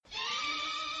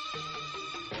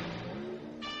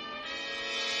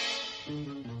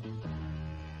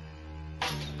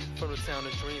town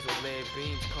of dreams with lead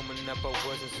beams. Coming up, I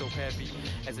wasn't so happy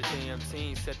as a damn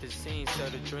teen. Set the scene, sell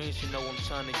the dreams. You know I'm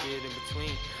trying to get in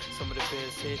between. Some of the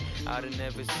best hit I'd have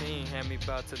never seen. Had me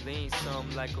about to lean,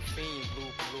 something like a fiend.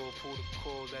 Blue, pull the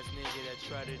cord. Last nigga that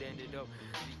tried it ended up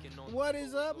leaking on. What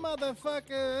is up,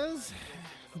 motherfuckers?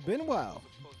 It's been a while.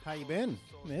 How you been?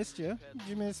 Missed you. Did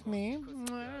you miss me?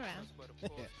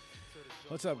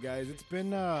 What's up, guys? It's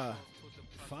been,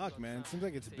 fuck, man. It seems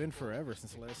like it's been forever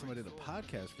since the last time I did a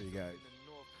podcast for you guys.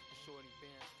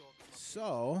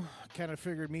 So, kind of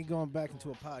figured me going back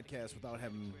into a podcast without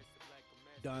having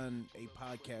done a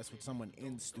podcast with someone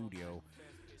in studio.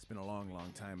 It's been a long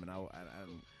time, and I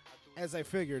as I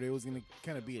figured, it was going to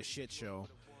kind of be a shit show.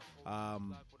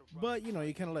 But, you know,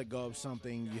 you kind of let go of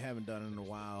something you haven't done in a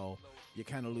while. You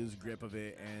kind of lose grip of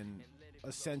it, and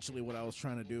essentially what I was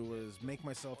trying to do was make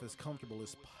myself as comfortable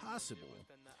as possible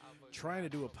trying to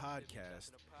do a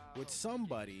podcast with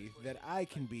somebody that I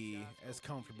can be as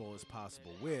comfortable as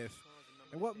possible with.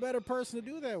 And what better person to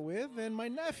do that with than my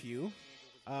nephew,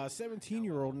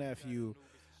 17-year-old nephew,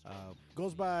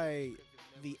 goes by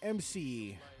the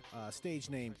MC stage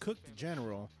name Cook the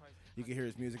General. You can hear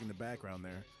his music in the background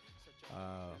there.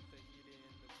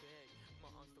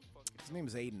 His name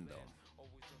is Aiden, though.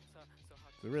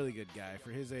 He's a really good guy. For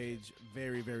his age,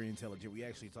 very, very intelligent. We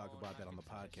actually talk about that on the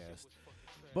podcast.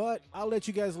 But I'll let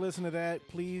you guys listen to that.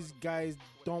 Please, guys,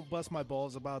 don't bust my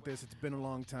balls about this. It's been a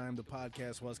long time. The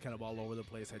podcast was kind of all over the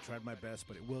place. I tried my best,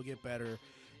 but it will get better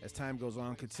as time goes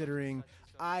on, considering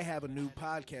I have a new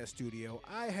podcast studio.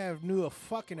 I have new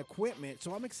fucking equipment,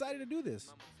 so I'm excited to do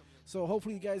this. So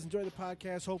hopefully you guys enjoy the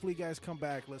podcast. Hopefully you guys come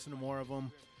back, listen to more of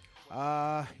them.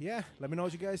 Yeah, let me know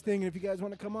what you guys think. And if you guys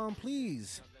want to come on,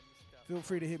 please feel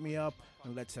free to hit me up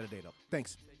and let's set a date up.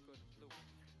 Thanks.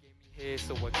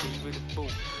 So I gave it a boot.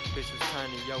 Bitch was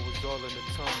tiny, I was all in the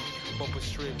tummy. Bumper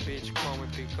strip, bitch, crawling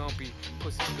big gumpy.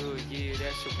 Pussy good, yeah,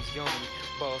 that shit was yummy.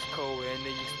 Balls cold, and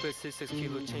then you explicit 6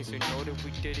 kilo chain, so you know that we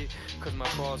did it. Cause my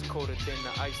balls colder than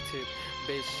the ice tip.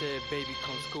 Bitch said, baby,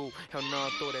 come school. Hell no,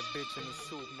 I throw that bitch in the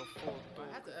soup. No fault. I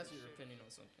have to ask you your opinion on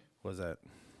something. What's that?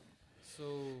 So,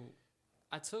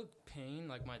 I took Payne,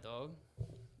 like my dog,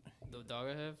 the dog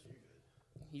I have.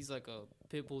 He's like a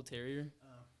pit bull terrier.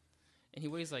 And he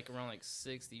weighs like around like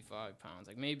 65 pounds,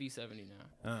 like maybe 70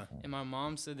 now. And my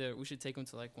mom said that we should take him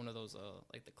to like one of those,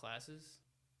 like the classes,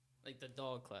 like the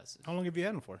dog classes. How long have you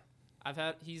had him for?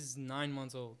 He's 9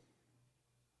 months old.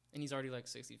 And he's already like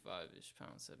 65-ish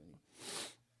pounds, 70.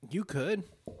 You could.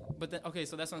 But then, okay,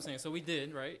 so that's what I'm saying. So we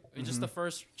did, right? Just to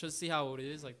see how old it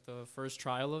is, like the first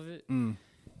trial of it.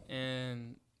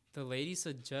 And the lady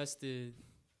suggested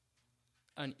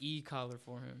an e-collar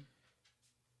for him.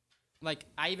 Like,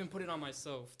 I even put it on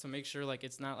myself to make sure, like,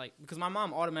 it's not, like... Because my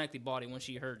mom automatically bought it when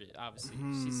she heard it, obviously.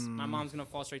 My mom's going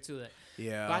to fall straight to that.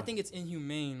 Yeah. But I think it's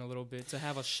inhumane a little bit to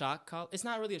have a shock collar. It's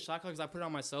not really a shock collar because I put it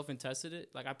on myself and tested it.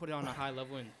 Like, I put it on a high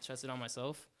level and tested it on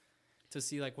myself to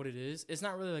see, like, what it is. It's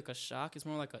not really like a shock. It's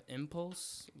more like an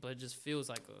impulse, but it just feels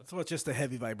like a... So it's just a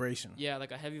heavy vibration. Yeah,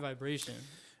 like a heavy vibration.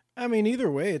 I mean, either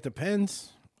way, it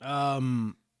depends.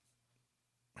 They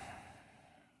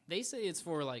say it's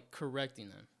for, like, correcting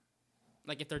them.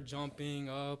 Like, if they're jumping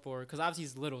up or... Because obviously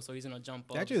he's little, so he's going to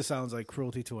jump up. That just sounds like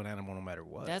cruelty to an animal no matter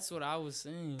what. That's what I was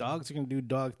saying. Dogs are going to do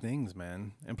dog things,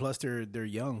 man. And plus, they're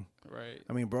young. Right.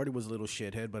 I mean, Brody was a little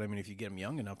shithead, but I mean, if you get him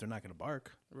young enough, they're not going to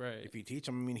bark. Right. If you teach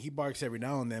him, I mean, he barks every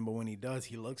now and then, but when he does,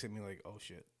 he looks at me like, oh,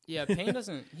 shit. Yeah, Payne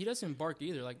doesn't bark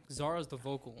either. Like, Zara's the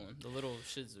vocal one, the little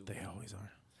Shih Tzu. They always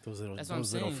are. Those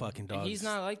little fucking dogs. And he's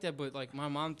not like that, but, like, my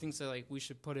mom thinks that, like, we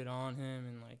should put it on him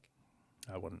and, like...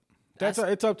 I wouldn't.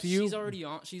 It's up to you.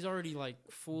 She's already like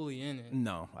fully in it.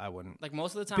 No, I wouldn't. Like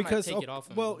most of the time, I take it off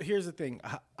him. Well, here's the thing.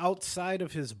 Outside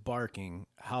of his barking,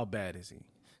 how bad is he?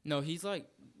 No, he's like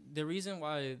the reason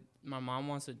why my mom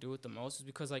wants to do it the most is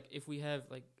because like if we have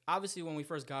like obviously when we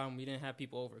first got him, we didn't have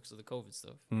people over because of the COVID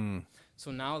stuff. So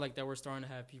now like that we're starting to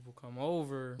have people come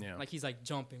over. Yeah. Like he's like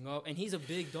jumping up, and he's a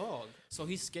big dog, so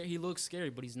he's scared. He looks scary,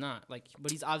 but he's not. Like,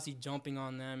 but he's obviously jumping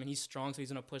on them, and he's strong, so he's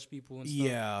gonna push people and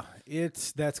stuff. Yeah,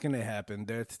 that's gonna happen.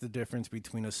 That's the difference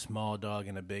between a small dog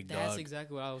and a big dog. That's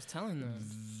exactly what I was telling them.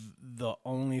 The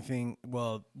only thing,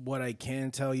 well, what I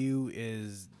can tell you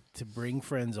is to bring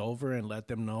friends over and let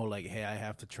them know, like, hey, I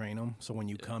have to train them. So when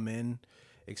you come in,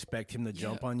 expect him to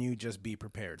jump on you. Just be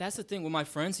prepared. That's the thing with my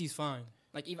friends. He's fine.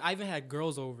 Like I even had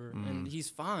girls over, and he's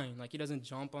fine. Like he doesn't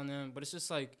jump on them. But it's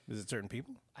just like, is it certain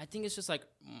people? I think it's just like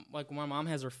my mom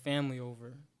has her family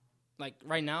over. Like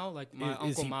right now, like my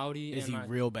Uncle Maudi. Is he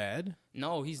real bad?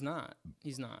 No, he's not.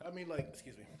 He's not. I mean, like,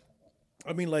 excuse me.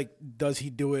 I mean, like, does he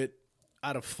do it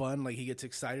out of fun? Like he gets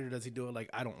excited, or does he do it like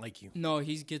I don't like you? No,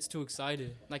 he gets too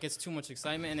excited. Like it's too much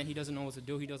excitement, and then he doesn't know what to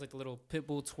do. He does like the little pit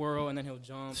bull twirl, and then he'll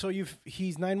jump. So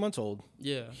he's 9 months old.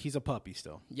 Yeah, He's a puppy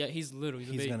still. yeah, he's little. He's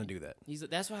a He's baby. gonna do that.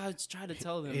 That's why I try to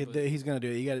tell them. but He's gonna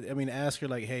do it. You got. I mean, ask her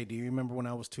like, hey, do you remember when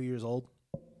I was 2 years old?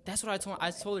 that's what I told.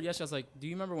 I told her yesterday. I was like, "Do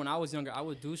you remember when I was younger? I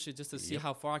would do shit just to see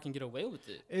how far I can get away with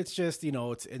it." It's just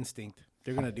it's instinct.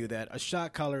 They're gonna do that. A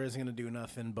shock collar isn't gonna do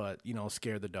nothing but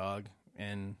scare the dog.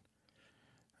 And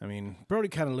I mean, Brody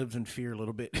kind of lives in fear a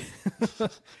little bit.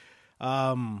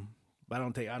 I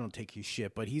don't take his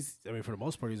shit, but for the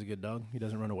most part, he's a good dog. He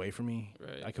doesn't run away from me.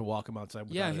 Right. I can walk him outside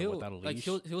Yeah, without a leash.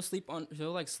 he'll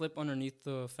slip underneath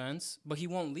the fence, but he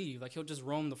won't leave. Like he'll just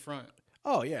roam the front.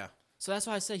 Oh yeah, So that's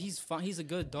why I said he's fine. He's a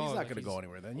good dog. he's not Like, gonna go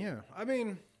anywhere then. Yeah, I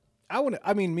mean, I wouldn't.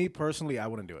 I mean, me personally, I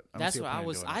wouldn't do it. That's what I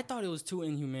was. I thought it was too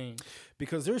inhumane.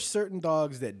 Because there's certain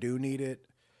dogs that do need it.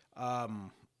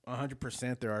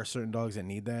 100%, there are certain dogs that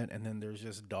need that, and then there's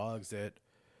just dogs that,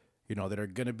 that are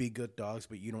gonna be good dogs,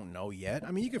 but you don't know yet.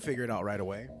 I mean, you can figure it out right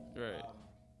away. Right.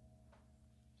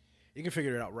 You can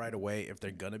figure it out right away if they're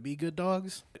gonna be good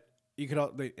dogs. You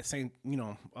could same,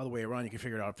 other way around. You can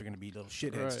figure it out if they're gonna be little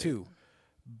shitheads Right. too.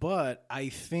 But I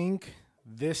think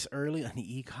this early on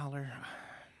the e-collar.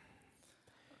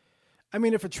 I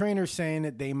mean, if a trainer's saying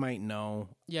it, they might know.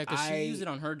 Yeah, because she used it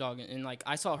on her dog, and like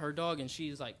I saw her dog, and she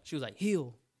was like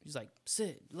heel. She's like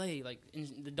sit, lay, like,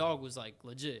 and the dog was like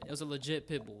legit. It was a legit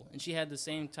pit bull, and she had the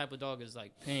same type of dog as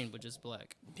like Payne, but just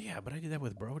black. Yeah, but I did that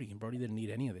with Brody, and Brody didn't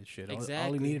need any of that shit. All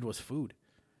Exactly. he needed was food.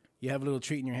 You have a little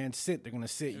treat in your hand, sit. They're gonna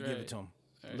sit. You give it Right. to them.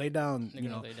 Right. Lay down. They're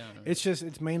gonna lay down, right.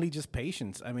 It's mainly just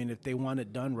patience. I mean, if they want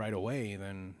it done right away,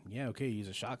 then yeah, okay, use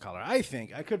a shock collar. I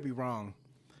think I could be wrong.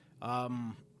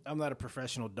 I'm not a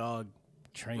professional dog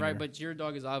trainer. Right, but your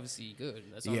dog is obviously good.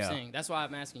 That's what Yeah. I'm saying. That's why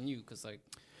I'm asking you, because like,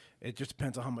 it just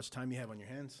depends on how much time you have on your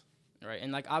hands. right,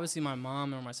 and like obviously my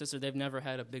mom or my sister, they've never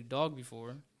had a big dog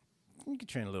before. You can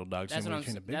train a little dog. That's same way what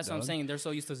you train a big That's what I'm dog. saying. They're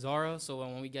so used to Zara, so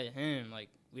when we get him, like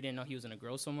we didn't know he was gonna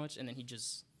grow so much, and then he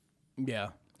just. Yeah.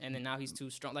 And then now he's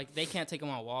too strong. Like they can't take him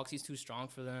on walks. He's too strong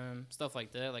for them. Stuff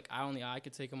like that. Like I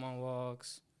could take him on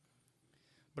walks.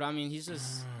 But I mean, he's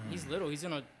little. He's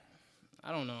gonna.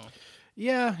 I don't know.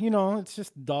 Yeah, it's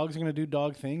just dogs are gonna do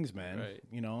dog things, man. Right.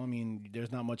 I mean,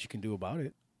 there's not much you can do about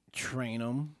it. Train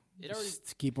them. It already-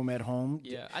 Just keep them at home.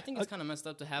 Yeah, I think it's kind of messed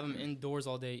up to have them indoors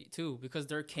all day too, because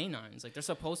they're canines. Like they're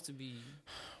supposed to be.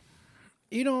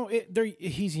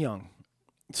 He's young,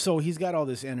 so he's got all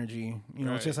this energy.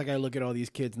 It's just Right. like I look at all these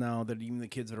kids now, that even the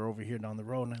kids that are over here down the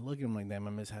road, and I look at them like, damn,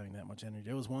 I miss having that much energy.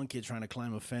 There was one kid trying to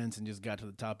climb a fence and just got to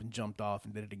the top and jumped off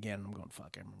and did it again. I'm going,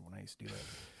 fuck, I remember when I used to do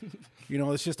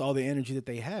that. It's just all the energy that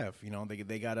they have.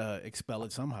 They gotta expel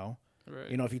it somehow. Right.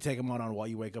 If you take them out on while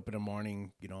you wake up in the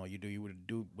morning, you would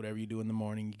do whatever you do in the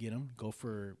morning. You get him, go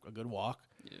for a good walk.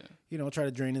 Yeah. Try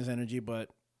to drain his energy, but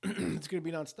it's gonna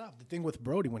be nonstop. The thing with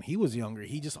Brody, when he was younger,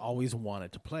 he just always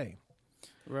wanted to play.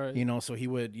 Right. So he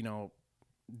would,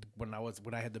 when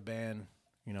I had the band,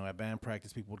 at band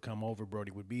practice, people would come over.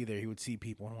 Brody would be there. He would see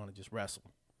people and want to just wrestle.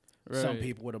 Right. Some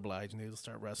people would oblige and they would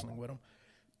start wrestling with him.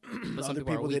 But some other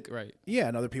people are people weak. that- Right. Yeah,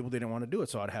 and other people didn't want to do it,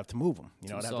 so I'd have to move him. I'd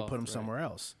have to soft, put him right. somewhere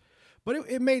else. But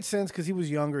it made sense because he was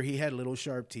younger. He had little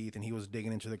sharp teeth, and he was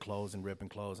digging into the clothes and ripping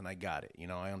clothes, and I got it.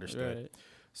 I understood. Right.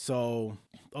 So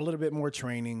a little bit more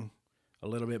training, a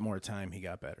little bit more time, he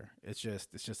got better. It's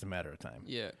just a matter of time.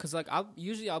 Yeah, cause like I'll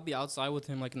be outside with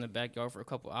him like in the backyard for a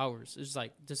couple hours. It's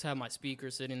like just have my speaker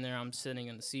sitting there. I'm sitting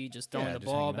in the seat, just throwing Yeah, the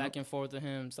just ball hanging back out. and forth to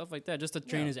him, stuff like that, just to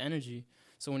drain his energy.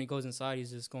 So when he goes inside, he's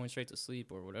just going straight to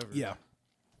sleep or whatever. Yeah.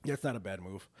 That's not a bad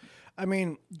move. I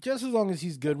mean, just as long as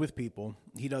he's good with people,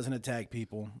 he doesn't attack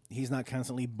people, he's not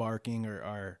constantly barking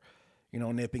or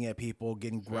nipping at people,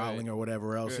 getting growling or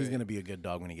whatever else, he's Right. going to be a good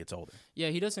dog when he gets older. Yeah,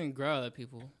 he doesn't growl at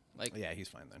people. Like Yeah, he's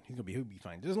fine then. He'll be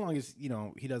fine. Just as long as,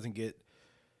 he doesn't get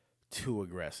too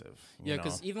aggressive. yeah,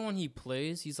 because even when he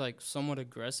plays, he's like somewhat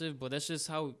aggressive, but that's just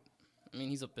how. I mean,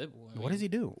 he's a pit bull. What does he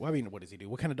do? Well, I mean, what does he do?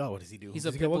 What kind of dog? What does he do? He's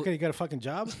Does a he got, pit bull- he got a fucking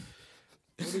job?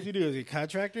 What does he do? Is he a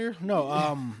contractor?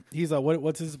 No, he's a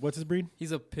what's his breed?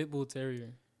 He's a pit bull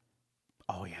terrier.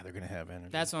 Oh yeah, they're gonna have energy.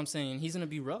 That's what I'm saying. He's gonna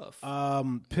be rough.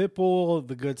 Pit bull,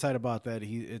 the good side about that,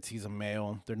 he's a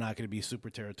male. They're not going to be super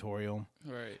territorial.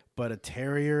 Right. But a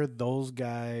terrier, those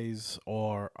guys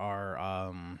are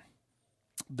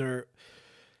they're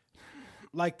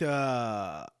like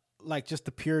just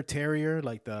the pure terrier,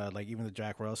 like even the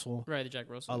Jack Russell. Right. The Jack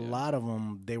Russell. A yeah. lot of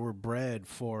them, they were bred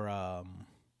for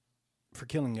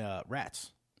killing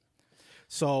rats.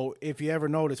 So if you ever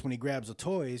notice when he grabs a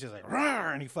toy, he's just like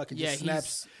 "Rawr," and he fucking Yeah, just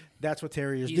snaps. he's- That's what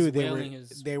terriers he's do. wailing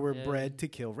his- They were yeah. bred to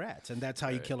kill rats, and that's how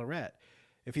you Right. kill a rat.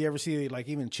 If you ever see, like,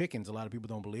 even chickens, a lot of people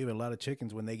don't believe it. A lot of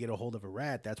chickens, when they get a hold of a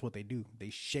rat, that's what they do. They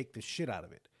shake the shit out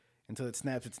of it until it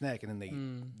snaps its neck, and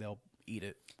then they'll eat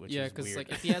it, which is because weird.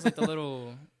 like if he has like the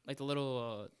little,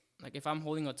 like if I'm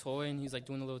holding a toy and he's like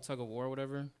doing a little tug of war or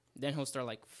whatever, then he'll start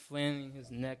like flailing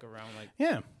his neck around like.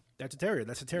 Yeah, that's a terrier.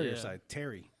 That's a terrier side.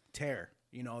 Tear.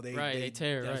 You know, they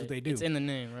tear. That's right. what they do. It's in the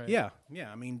name, right? Yeah.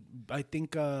 I mean, I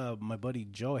think my buddy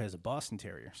Joe has a Boston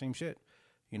Terrier. Same shit.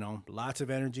 You know, lots of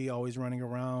energy, always running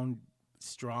around,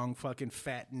 strong fucking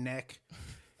fat neck.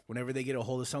 Whenever they get a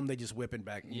hold of something, they just whip it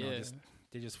back. You know,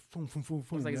 they just boom, boom, boom,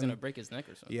 boom. It's like he's gonna break his neck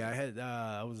or something.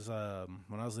 Yeah, I was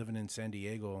when I was living in San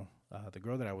Diego, the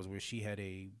girl that I was with, she had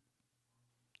a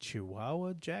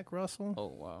Chihuahua Jack Russell. Oh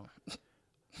wow.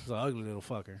 He was an ugly little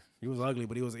fucker. He was ugly,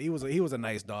 but he was a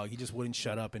nice dog. He just wouldn't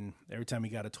shut up, and every time he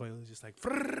got a toy, it was just like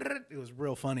it was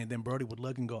real funny. And then Brody would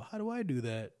look and go, "How do I do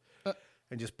that?"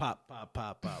 And just pop,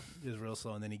 just real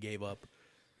slow. And then he gave up.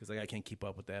 He's like, "I can't keep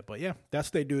up with that." But yeah, that's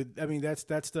what they do. I mean,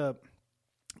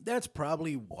 that's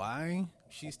probably why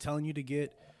she's telling you to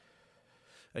get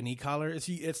an e-collar.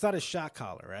 It's not a shock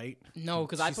collar, right? No,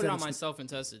 because I put it on myself and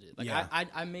tested it. Like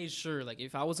I made sure, like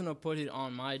if I was gonna put it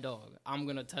on my dog, I'm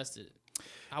gonna test it.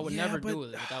 I would never do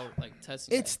it without like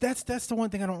testing. That's the one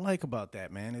thing I don't like about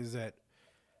that, man, is that,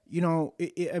 you know,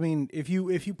 I mean, if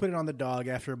you put it on the dog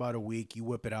after about a week, you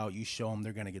whip it out, you show them,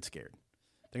 they're gonna get scared.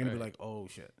 They're gonna be like, "Oh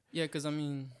shit." Yeah, because I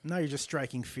mean, now you're just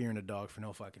striking fear in a dog for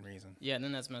no fucking reason. Yeah, and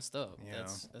then that's messed up.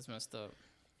 That's messed up.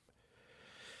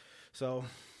 So,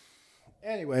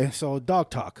 anyway, dog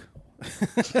talk.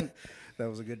 That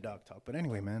was a good dog talk. But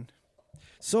anyway, man.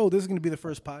 So this is gonna be the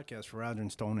first podcast for Roger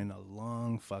and Stone in a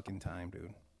long fucking time,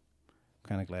 dude.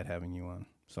 Kind of glad having you on.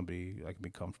 Somebody I can be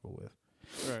comfortable with.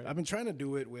 Right. I've been trying to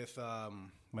do it with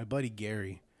my buddy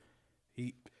Gary.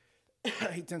 He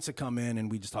tends to come in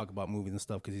and we just talk about movies and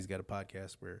stuff because he's got a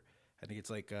podcast where I think it's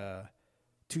like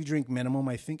 2 Drink Minimum,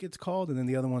 I think it's called, and then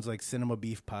the other one's like Cinema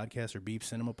Beef Podcast or Beef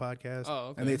Cinema Podcast. Oh,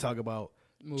 okay. And they talk about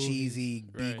movies, cheesy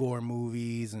B-gore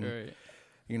movies and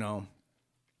you know,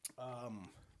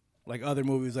 like other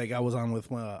movies. Like I was on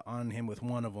him with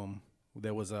one of them.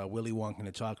 There was Willy Wonka and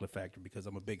the Chocolate Factory because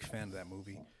I'm a big fan of that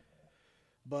movie.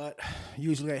 But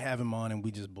usually I have him on and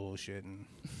we just bullshit. And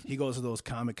he goes to those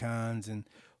Comic Cons and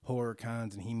horror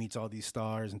cons and he meets all these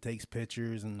stars and takes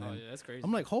pictures. And oh, yeah, that's crazy.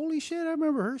 I'm like, holy shit, I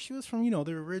remember her. She was from, you know,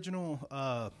 the original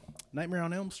Nightmare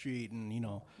on Elm Street and, you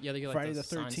know, yeah, they get, like, Friday the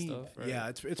 13th. Stuff, right? Yeah,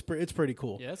 it's pretty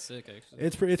cool. Yeah, that's sick,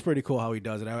 actually. It's pretty cool how he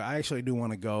does it. I actually do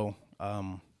want to go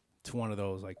to one of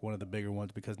those, like one of the bigger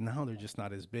ones, because now they're just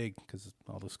not as big because of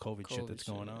all this COVID shit that's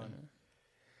going on. Yeah.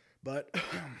 But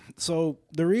so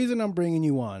the reason I'm bringing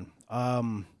you on,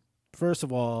 first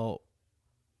of all,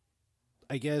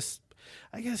 I guess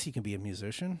he can be a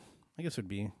musician. I guess it would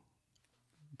be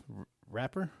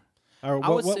rapper. Or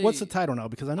what's the title now?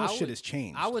 Because I know shit has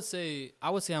changed. I would say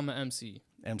I'm an MC.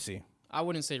 MC. I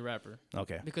wouldn't say rapper.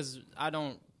 Okay. Because I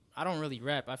don't really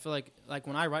rap. I feel like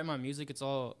when I write my music, it's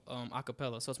all a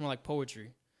cappella, so it's more like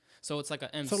poetry. So it's like an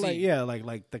MC. So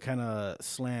like the kind of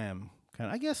slam kind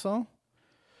of. I guess so.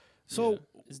 So yeah,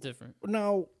 it's different.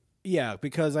 Now, yeah,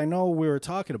 because I know we were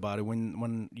talking about it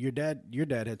when your dad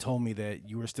had told me that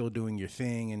you were still doing your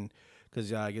thing, and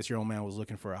because I guess your old man was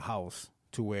looking for a house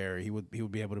to where he would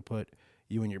be able to put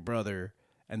you and your brother,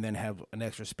 and then have an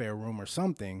extra spare room or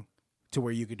something to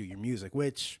where you could do your music,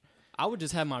 which. I would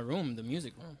just have my room, the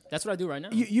music room. That's what I do right now.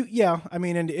 Yeah. I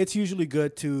mean, and it's usually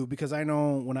good too, because I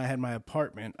know when I had my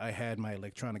apartment, I had my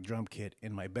electronic drum kit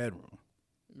in my bedroom.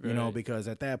 Right. You know, because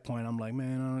at that point I'm like,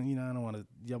 man, I don't want to.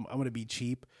 I'm going to be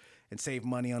cheap and save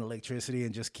money on electricity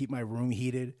and just keep my room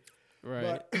heated.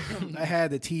 Right. But I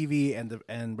had the TV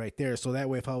and right there, so that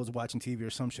way if I was watching TV or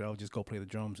some shit, I would just go play the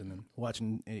drums and then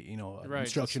watching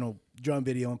instructional drum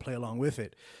video and play along with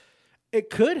it. It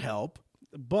could help,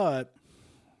 but.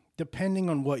 Depending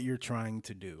on what you're trying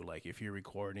to do, like if you're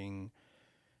recording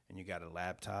and you got a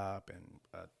laptop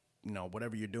and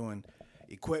whatever you're doing,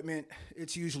 equipment,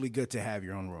 it's usually good to have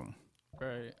your own room,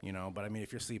 right? You know, but I mean,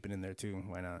 if you're sleeping in there too,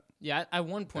 why not? Yeah, at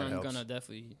one point I'm gonna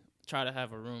definitely try to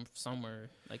have a room somewhere,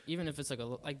 like even if it's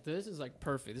like this is like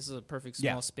perfect. This is a perfect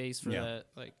small space for that.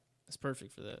 Like it's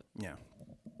perfect for that. Yeah.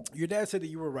 Your dad said that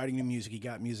you were writing new music. You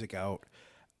got music out.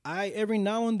 Every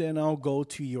now and then I'll go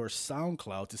to your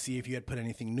SoundCloud to see if you had put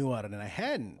anything new out, and I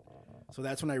hadn't. So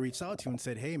that's when I reached out to you and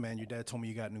said, hey, man, your dad told me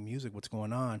you got new music. What's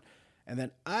going on? And then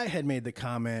I had made the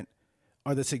comment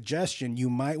or the suggestion you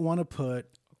might want to put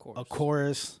a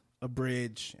chorus, a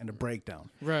bridge, and a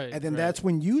breakdown. Right. And then that's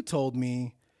when you told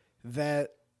me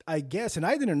that, I guess, and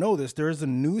I didn't know this, there is a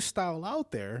new style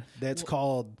out there that's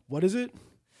called, what is it?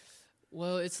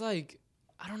 Well, it's like,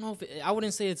 I don't know I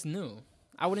wouldn't say it's new.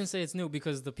 I wouldn't say it's new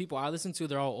because the people I listen to,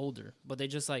 they're all older, but they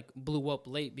just like blew up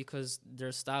late because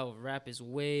their style of rap is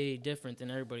way different than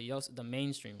everybody else, the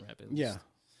mainstream rap at least.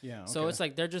 Yeah. So okay. it's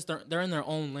like they're in their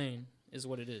own lane is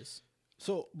what it is.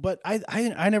 So, but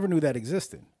I never knew that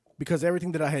existed because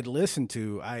everything that I had listened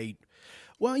to,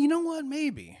 well, you know what?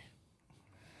 Maybe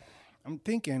I'm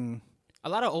thinking A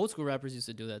lot of old school rappers used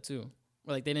to do that too.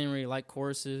 Where like they didn't really like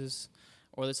choruses,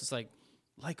 or this is like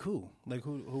who? Like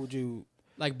who would you?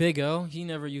 like Big L. He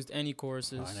never used any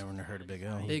choruses. Oh, I never heard of Big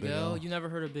L. Who's Big L. You never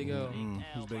heard of Big L.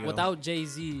 Who's Big L? Without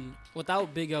Jay-Z,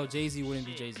 without Big L, Jay-Z wouldn't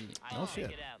be Jay-Z. Oh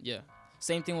shit. Yeah.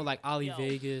 Same thing with like Ali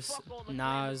Vegas,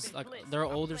 Nas. Like their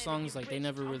older songs, like they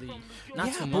never really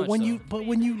not too much. But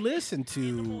when you listen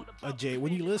to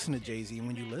when you listen to Jay-Z and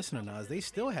when you listen to Nas, they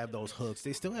still have those hooks.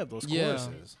 They still have those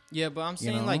choruses. Yeah, but I'm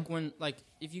saying know? like when like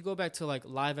if you go back to like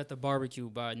Live at the Barbecue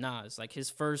by Nas, like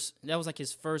that was like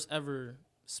his first ever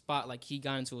spot. Like he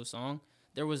got into a song,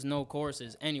 there was no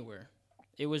choruses anywhere.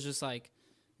 It was just like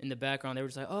in the background they were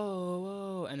just like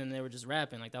oh, and then they were just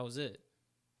rapping. Like that was it.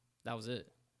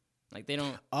 Like they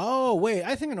don't. Oh wait,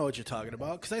 I think I know what you're talking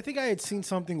about because I think I had seen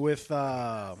something with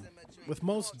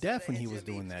Mos Def when he was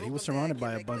doing that. He was surrounded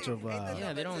by a bunch of.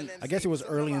 Yeah, they don't. I guess it was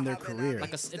early in their career.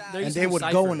 Like and they would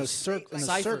go in a circle.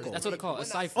 That's what they call it, a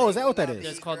cipher. Oh, is that what that is?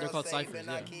 Yeah, they're called ciphers.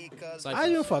 Yeah. Ciphers. I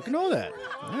didn't fucking know that.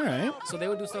 All right. So they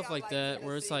would do stuff like that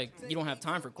where it's like you don't have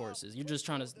time for choruses. You're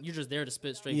just there to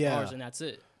spit straight Yeah. bars and that's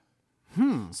it.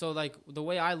 So like the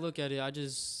way I look at it, I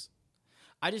just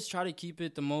try to keep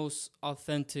it the most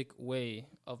authentic way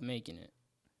of making it.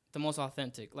 The most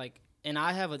authentic. Like, and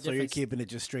I have a different... So you're keeping it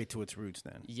just straight to its roots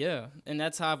then? Yeah, and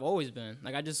that's how I've always been.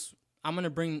 Like, I'm going to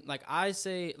bring... Like, I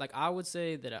would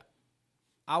say that...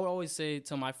 I would always say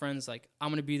to my friends, like, I'm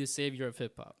going to be the savior of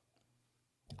hip-hop.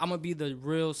 I'm going to be the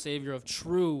real savior of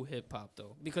true hip-hop,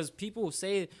 though. Because people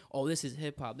say, oh, this is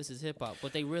hip-hop,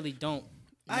 but they really don't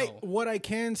know. What I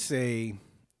can say...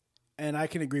 And I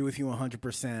can agree with you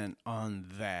 100% on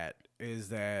that, is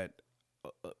that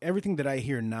everything that I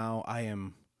hear now, I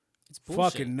am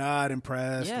fucking not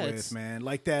impressed with, man.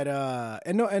 Like that,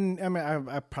 and I mean,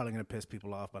 I'm probably going to piss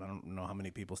people off, but I don't know how many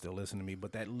people still listen to me,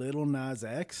 but that Lil Nas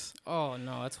X. Oh,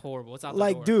 no, that's horrible. It's out the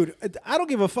like, door. dude, I don't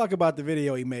give a fuck about the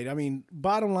video he made. I mean,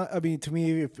 bottom line, to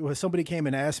me, if somebody came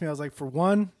and asked me, I was like, for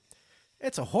one,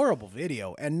 it's a horrible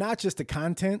video, and not just the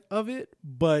content of it,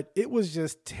 but it was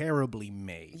just terribly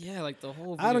made. Yeah, like the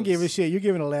whole. I don't give a shit. You're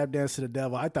giving a lap dance to the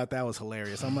devil. I thought that was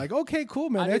hilarious. I'm like, okay, cool,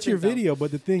 man. That's your video.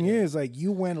 But the thing is, like,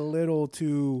 you went a little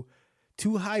too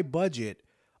high budget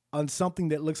on something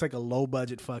that looks like a low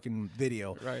budget fucking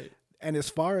video. Right. And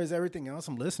as far as everything else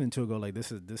I'm listening to, I go like,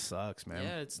 this sucks, man.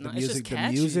 Yeah, it's the not. music, It's just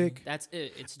catchy. the music. That's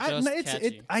it. It's just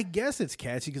catchy. I guess it's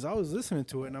catchy because I was listening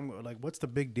to it and I'm like, what's the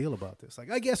big deal about this?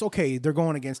 Like, I guess okay, they're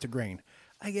going against the grain.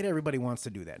 I get everybody wants to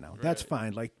do that now. Right. That's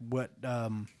fine. Like what?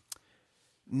 Not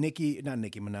Nicki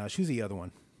Minaj. Who's the other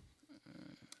one?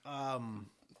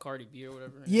 Cardi B or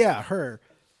whatever. Yeah, her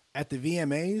at the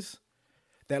VMAs.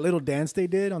 That little dance they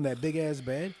did on that big ass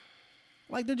bed.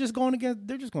 Like they're just going against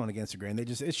the grain.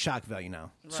 It's shock value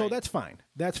now. Right. So that's fine.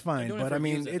 That's fine. But I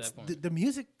mean, it's the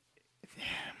music.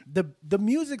 The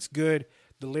music's good.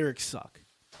 The lyrics suck.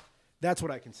 That's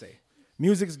what I can say.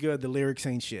 Music's good. The lyrics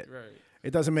ain't shit. Right.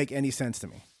 It doesn't make any sense to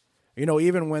me. You know,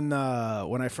 even when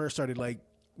I first started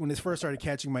when it first started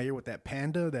catching my ear with that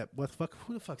Panda,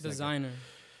 who the fuck's Designer. That guy?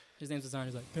 His name's Designer.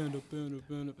 He's like Panda.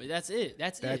 That's it.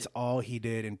 That's all he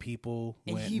did, and people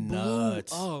went he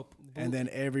nuts. Blew up. And then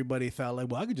everybody felt like,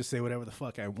 well, I could just say whatever the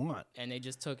fuck I want. And they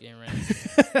just took it and ran.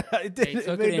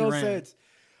 It made no sense.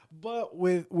 But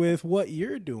with what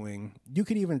you're doing, you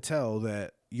can even tell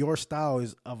that your style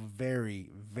is a very,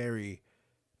 very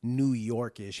New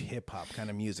Yorkish hip hop kind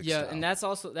of music style. Yeah, and that's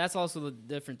also the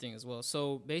different thing as well.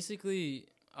 So basically,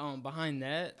 behind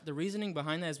that, the reasoning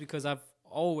behind that is because I've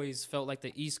always felt like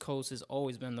the East Coast has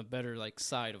always been the better like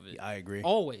side of it. I agree.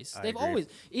 Always. They've always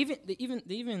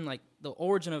even like the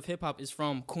origin of hip hop is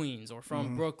from Queens or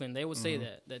from Brooklyn. They would say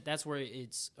that's where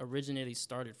it's originally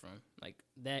started from, like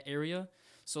that area.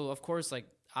 So of course, like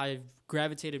I've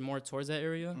gravitated more towards that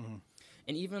area,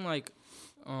 and even like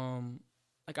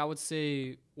I would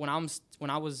say when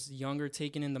I was younger,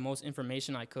 taking in the most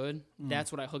information I could, that's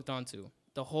what I hooked onto.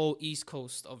 The whole East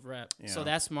Coast of rap. Yeah. So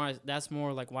that's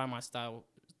more like why my style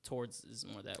towards is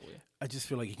more that way. I just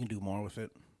feel like you can do more with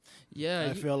it. Yeah.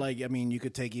 I feel like, I mean, you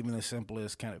could take even the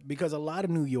simplest kind of, because a lot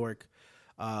of New York,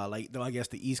 I guess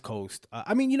the East Coast,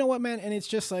 I mean, you know what, man? And it's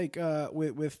just like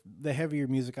with the heavier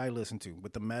music I listen to,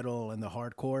 with the metal and the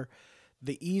hardcore,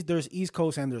 there's East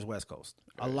Coast and there's West Coast.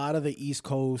 Right. A lot of the East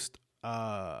Coast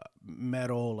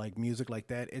metal, like music like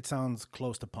that, it sounds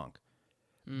close to punk.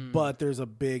 But there's a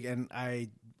big, and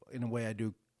in a way, I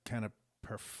do kind of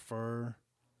prefer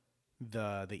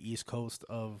the East Coast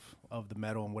of the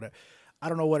metal and whatever. I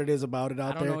don't know what it is about it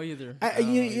out there. I don't know either.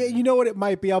 You know what it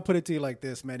might be? I'll put it to you like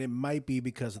this, man. It might be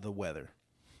because of the weather.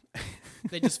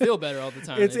 They just feel better all the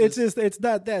time. It's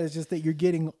not that. It's just that you're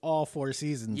getting all 4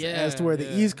 seasons. Yeah, as to where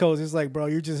the East Coast is like, bro,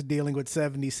 you're just dealing with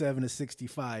 77 to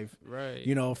 65. Right.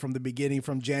 You know, from the beginning,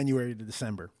 from January to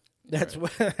December. That's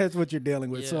what you're dealing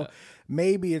with. Yeah. So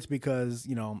maybe it's because,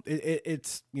 you know,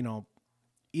 it's, you know,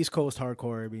 East Coast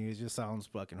hardcore. I mean, it just sounds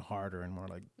fucking harder and more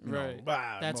like, you know,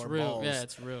 That's more real. balls. Yeah,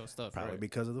 it's real stuff. Probably right.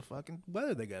 because of the fucking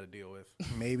weather they got to deal with.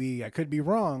 Maybe I could be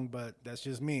wrong, but that's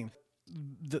just me.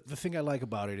 The thing I like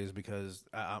about it is because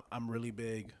I'm really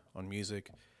big on music,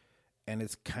 and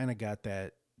it's kind of got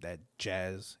that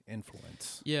jazz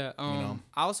influence. Yeah. you know?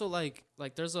 I also like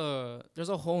there's a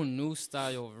whole new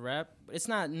style of rap. It's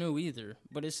not new either,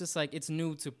 but it's just like it's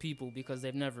new to people because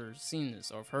they've never seen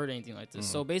this or heard anything like this.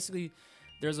 So basically,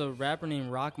 there's a rapper named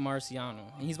Rock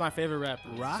Marciano, and he's my favorite rapper.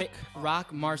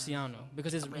 Rock Marciano,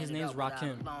 because his name's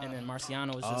Rakim, and then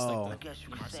Marciano is just like the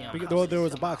Marciano. Because there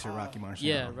was a boxer, Rocky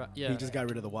Marciano. Yeah. He just got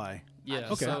rid of the Y.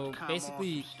 Yeah. Okay. So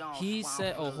basically, he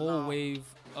set a whole wave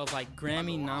of like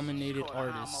Grammy-nominated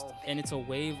artists, and it's a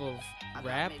wave of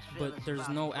rap, but there's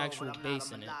no actual bass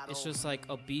in it. It's just like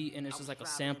a beat, and it's just like a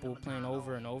sample playing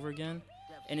over and over again.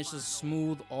 And it's just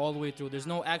smooth all the way through. There's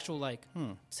no actual like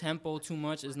tempo too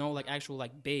much. There's no like actual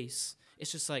like bass. It's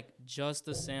just like just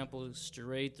the sample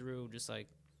straight through, just like.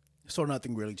 So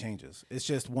nothing really changes. It's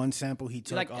just one sample he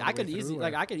took. Like all the I could way easily through,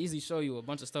 like I could easily show you a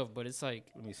bunch of stuff, but it's like.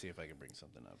 Let me see if I can bring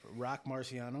something up. Rock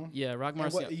Marciano. Yeah, Rock And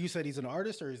Marciano. you said he's an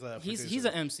artist or he's a producer? He's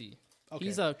an MC. Okay.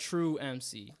 He's a true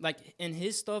MC. Like, and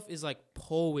his stuff is like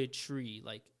poetry.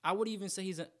 Like I would even say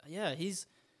he's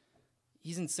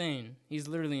insane. He's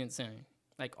literally insane.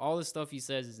 Like, all the stuff he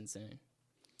says is insane.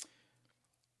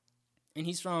 And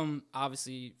he's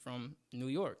obviously from New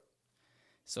York.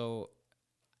 So,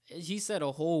 he set a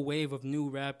whole wave of new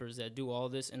rappers that do all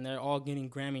this, and they're all getting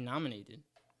Grammy nominated.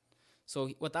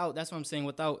 So, that's what I'm saying,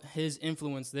 without his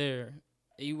influence there,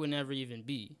 he would never even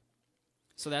be.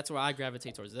 So, that's where I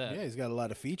gravitate towards that. Yeah, he's got a lot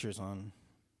of features on.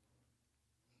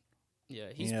 Yeah,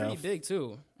 he's pretty big,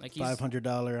 too. Like he's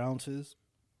 $500 ounces.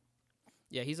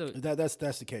 Yeah, he's That's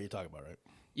the cat you're talking about, right?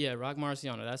 Yeah, Rock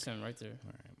Marciano, that's him right there.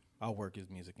 All right. I'll work his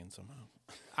music in somehow.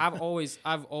 I always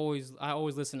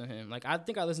listen to him. Like I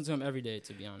think I listen to him every day,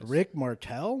 to be honest. Rick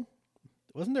Martel?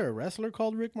 Wasn't there a wrestler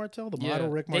called Rick Martel? The model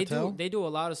Rick Martel? They do a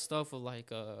lot of stuff with like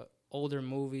older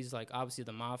movies, like obviously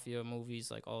the mafia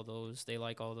movies, like all those. They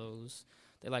like all those.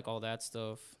 They like all that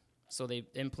stuff. So they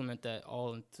implement that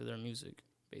all into their music,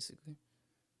 basically.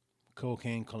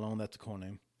 Cocaine Cologne, that's a cool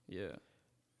name. Yeah.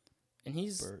 And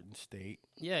he's Burton State.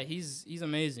 Yeah, he's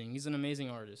amazing. He's an amazing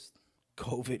artist.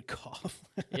 COVID cough.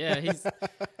 Yeah, he's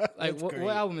like what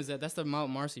album is that? That's the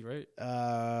Mount Marcy, right?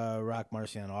 Rock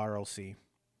Marciano, ROC.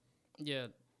 Yeah.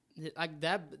 Like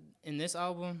that in this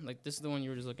album, like this is the one you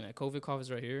were just looking at. COVID cough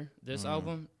is right here. This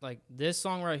album, like this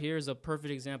song right here is a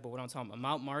perfect example of what I'm talking about.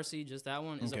 Mount Marcy, just that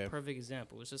one is a perfect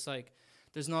example. It's just like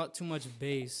there's not too much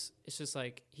bass. It's just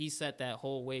like he set that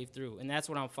whole wave through, and that's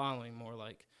what I'm following more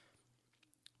like.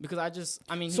 Because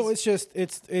so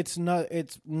it's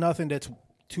nothing that's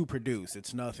to produce.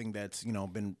 It's nothing that's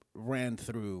been ran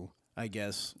through. I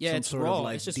guess yeah, some it's sort raw. of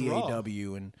like it's just DAW raw.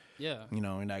 and yeah,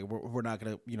 and like we're not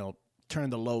gonna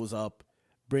turn the lows up,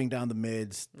 bring down the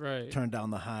mids, right? Turn down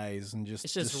the highs, and just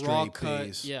it's just straight raw cut.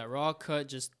 bass. Yeah, raw cut.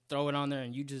 Just throw it on there,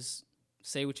 and you just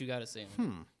say what you got to say.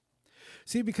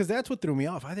 See, because that's what threw me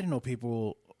off. I didn't know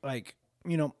people like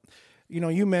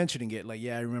you mentioning it. Like,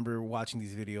 yeah, I remember watching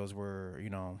these videos where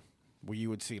you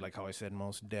would see, like how I said,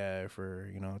 Mos Def or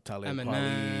Talib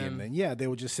Kweli, and then they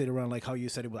would just sit around like how you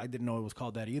said it. I didn't know it was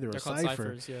called that either. They're a called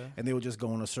cipher, ciphers, yeah. And they would just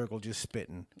go in a circle, just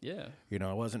spitting. Yeah, it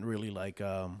wasn't really like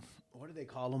what do they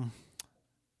call them?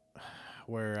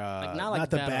 Where like not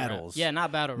the battles, rap. Yeah,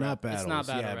 not battle rap. Not battles, it's not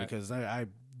battle yeah, rap. because I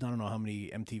don't know how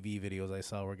many MTV videos I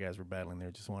saw where guys were battling. They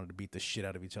just wanted to beat the shit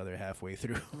out of each other halfway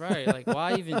through. Right, like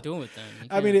why even do it then?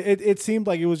 I mean, it seemed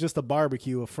like it was just a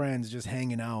barbecue of friends just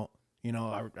hanging out.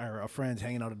 Our friends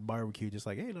hanging out at the barbecue, just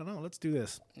like, hey, no, let's do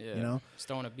this. Yeah, just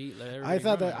throwing a beat. I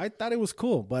thought it was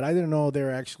cool, but I didn't know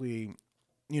they're actually,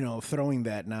 throwing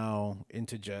that now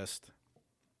into just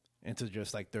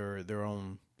like their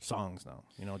own songs now.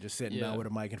 Just sitting down with a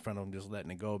mic in front of them, just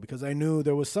letting it go. Because I knew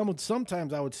there was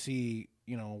sometimes I would see,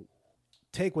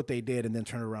 take what they did and then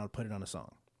turn it around and put it on a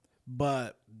song.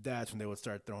 But that's when they would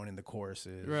start throwing in the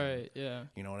choruses. Right. Yeah.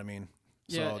 You know what I mean?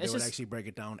 Yeah, so they it's would just- actually break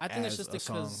it down. I think as it's just a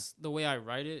song. because the way I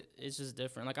write it, it's just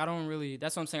different. Like I don't really.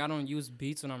 That's what I'm saying. I don't use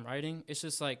beats when I'm writing. It's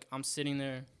just like I'm sitting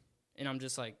there, and I'm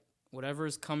just like whatever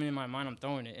is coming in my mind, I'm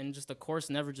throwing it, and just the chorus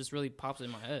never just really pops in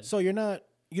my head. So you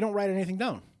don't write anything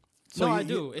down. So No, you, I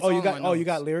do. It's oh, all you in got my you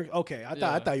got notes. lyrics. Okay, I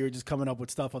Yeah. thought you were just coming up with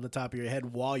stuff on the top of your head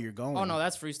while you're going. Oh no,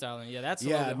 that's freestyling. Yeah, that's a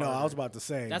little yeah. bit No, harder. I was about to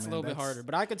say That's man, a little bit harder,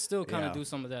 but I could still kind of do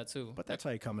some of that too. But that's how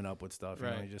you're coming up with stuff. You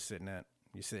know, Right. you're just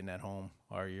sitting at home,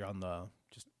 or you're on the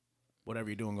just whatever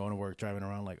you're doing, going to work, driving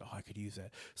around. Like, oh, I could use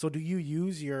that. So, do you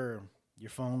use your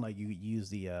phone? Like, you use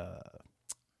the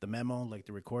memo, like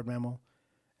the record memo,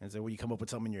 and so when you come up with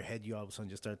something in your head, you all of a sudden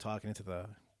just start talking into the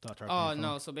Oh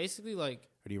no, so basically like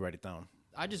or do you write it down?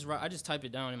 I just type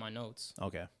it down in my notes.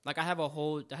 Okay. Like I have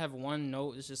one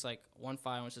note. It's just like one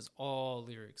file. It's just all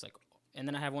lyrics. Like, and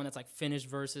then I have one that's like finished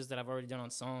verses that I've already done on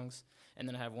songs. And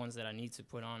then I have ones that I need to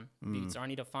put on beats, or I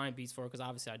need to find beats for, because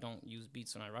obviously I don't use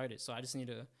beats when I write it. So I just need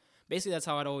to. Basically, that's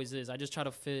how it always is. I just try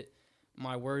to fit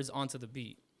my words onto the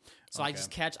beat. So I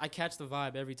just catch the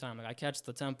vibe every time. Like I catch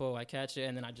the tempo, I catch it,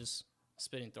 and then I just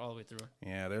spitting all the way through.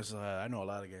 Yeah, there's I know a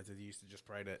lot of guys that used to just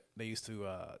write it. They used to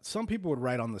some people would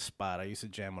write on the spot. I used to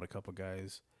jam with a couple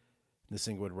guys. The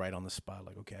singer would write on the spot,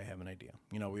 like, okay, I have an idea.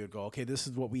 You know, we would go, okay, this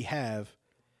is what we have.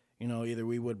 You know, either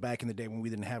we would back in the day when we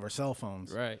didn't have our cell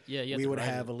phones. Right. Yeah. We would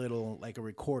have a little like a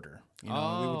recorder. You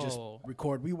know, we would just Oh.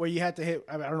 record. Where you had to hit.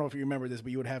 I don't know if you remember this,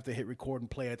 but you would have to hit record and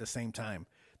play at the same time.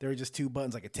 There were just two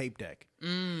buttons, like a tape deck.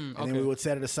 And then we would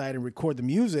set it aside and record the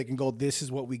music and go, this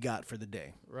is what we got for the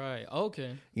day. Right.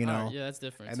 Okay. You All know? right, yeah, that's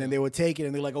different. And then they would take it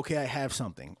and they're like, okay, I have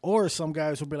something. Or some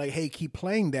guys would be like, hey, keep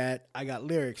playing that. I got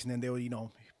lyrics. And then they would,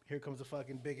 here comes a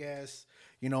fucking big ass,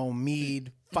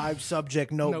 Mead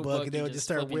 5-subject notebook. And they you would just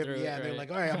just start flipping whipping. through Yeah, it, they're right.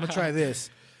 like, all right, I'm going to try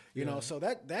this. You know, so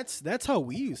that's how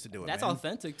we used to do it. that's man.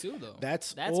 authentic too, though.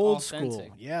 That's old authentic.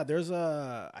 school. Yeah, there's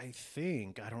I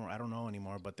don't know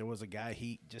anymore, but there was a guy,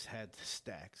 he just had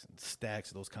stacks and stacks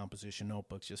of those composition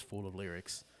notebooks just full of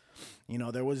lyrics.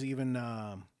 There was even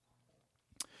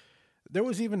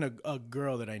a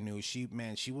girl that I knew. She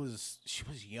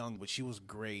was young, but she was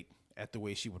great at the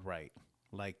way she would write.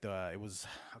 Like it was,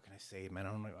 how can I say it, man?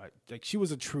 I don't know. Like she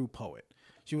was a true poet.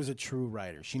 She was a true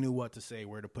writer. She knew what to say,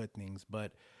 where to put things,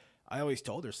 but I always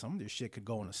told her some of this shit could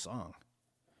go in a song.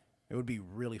 It would be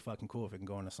really fucking cool if it can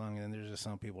go in a song. And then there's just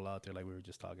some people out there, like we were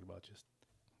just talking about, just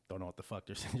don't know what the fuck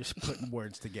they're saying, just putting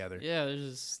words together. Yeah,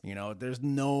 there's There's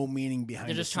no meaning behind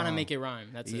they're just the trying to song. make it rhyme.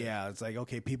 That's it. Yeah, it's like,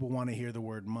 okay, people want to hear the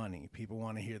word money. People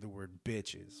want to hear the word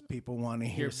bitches. People want to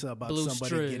hear about Blue somebody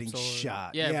strips getting or-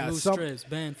 shot. Yeah, blue strips,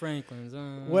 Ben Franklin's,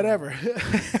 whatever.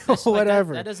 Like,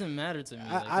 whatever. that doesn't matter to me.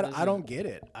 Like, I it don't get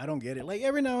it. I don't get it. Like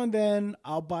every now and then,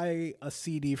 I'll buy a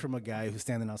CD from a guy who's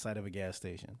standing outside of a gas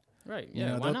station. Right?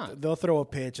 Yeah. Why they'll, not? They'll throw a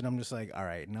pitch, and I'm just like, all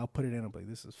right, and I'll put it in. I'm like,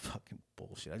 this is fucking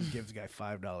bullshit. I just give this guy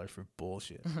 $5 for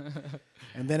bullshit.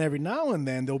 And then every now and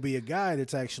then, there'll be a guy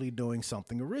that's actually doing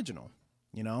something original,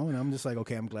 and I'm just like,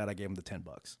 okay, I'm glad I gave him the $10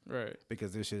 Right.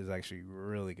 because this shit is actually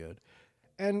really good.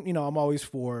 And I'm always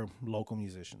for local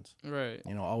musicians. Right.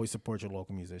 Always support your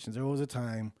local musicians. There was a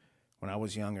time when I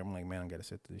was younger, I'm like, man, I gotta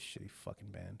sit through this shitty fucking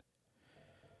band.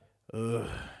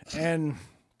 And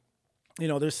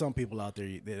there's some people out there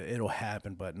that it'll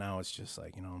happen, but now it's just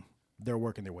like, they're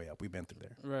working their way up. We've been through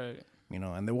there. Right.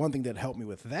 And the one thing that helped me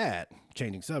with that,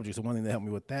 changing subjects, the one thing that helped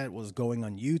me with that was going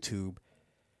on YouTube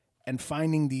and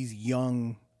finding these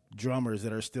young drummers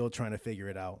that are still trying to figure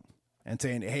it out and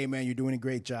saying, hey, man, you're doing a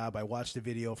great job. I watched the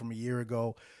video from a year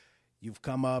ago. You've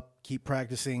come up, keep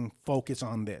practicing, focus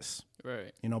on this.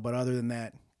 Right. But other than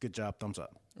that, good job, thumbs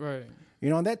up. Right.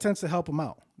 And that tends to help them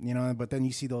out, but then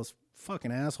you see those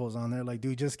fucking assholes on there like,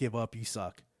 dude, just give up, you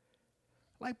suck.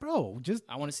 Like, bro, just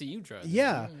I want to see you try.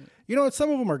 yeah. Some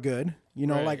of them are good.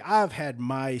 Right. Like I've had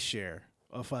my share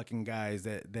of fucking guys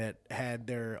that had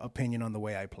their opinion on the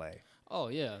way I play. Oh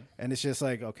yeah. And it's just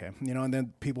like, okay, and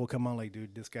then people come on like,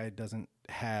 dude, this guy doesn't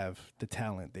have the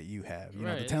talent that you have. The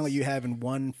Right, talent you have in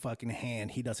one fucking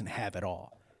hand, he doesn't have it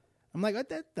all. I'm like,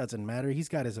 that doesn't matter. He's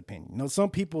got his opinion. Some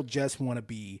people just want to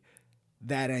be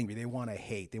that angry. They want to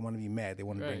hate. They want to be mad. They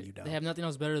want to bring you down. They have nothing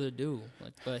else better to do,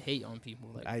 but hate on people.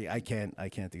 Like, I can't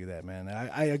do that, man.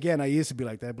 I used to be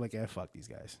like that. I'd be like, yeah, fuck these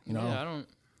guys. Yeah, I don't.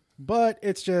 But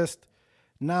it's just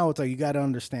now it's like you got to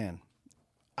understand.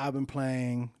 I've been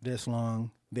playing this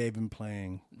long. They've been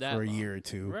playing That for a long. year or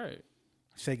two. Right.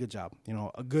 Say good job.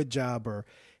 A good job, or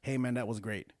hey, man, that was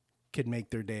great. Could make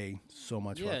their day so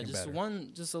much Yeah, fucking better.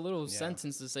 just a little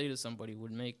sentence to say to somebody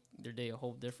would make their day a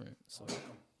whole different. So.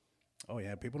 Oh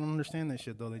yeah, people don't understand that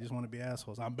shit though. They just want to be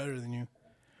assholes. I'm better than you.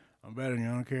 I'm better than you.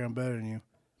 I don't care. I'm better than you.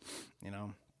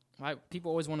 People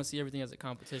always want to see everything as a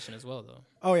competition as well, though.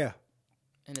 Oh yeah,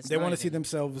 And it's They not want to see even-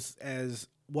 themselves as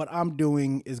what I'm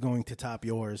doing is going to top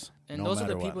yours. And no those are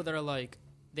matter the people what. that are like,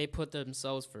 they put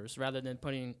themselves first rather than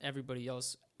putting everybody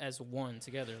else as one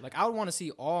together. Like, I would want to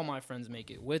see all my friends make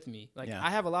it with me. Like, Yeah. I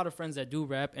have a lot of friends that do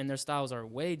rap and their styles are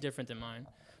way different than mine.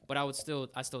 But I still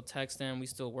text them. We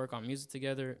still work on music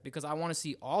together because I want to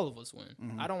see all of us win.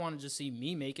 Mm-hmm. I don't want to just see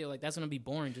me make it. Like, that's going to be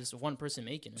boring, just one person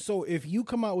making it. So if you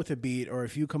come out with a beat or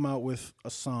if you come out with a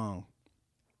song,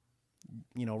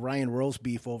 you know, Ryan Roast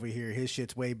Beef over here, his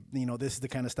shit's way, you know, this is the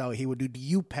kind of style he would do. Do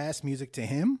you pass music to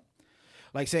him?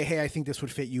 Like say, hey, I think this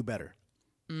would fit you better.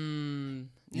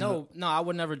 No, I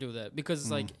would never do that because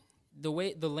it's like the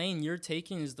lane you're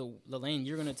taking is the lane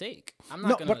you're gonna take. I'm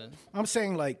not But gonna. I'm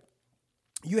saying like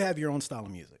you have your own style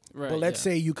of music. Right, But let's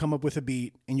yeah. say you come up with a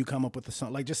beat and you come up with a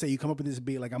song. Like just say you come up with this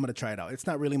beat, like I'm gonna try it out. It's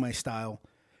not really my style.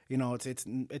 You know, it's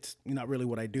not really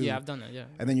what I do. Yeah, I've done that. Yeah.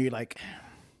 And then you're like,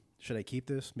 should I keep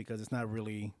this? Because it's not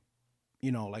really,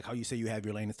 you know, like how you say you have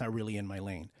your lane. It's not really in my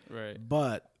lane. Right.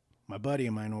 But my buddy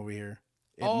of mine over here,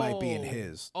 it might be in Oh,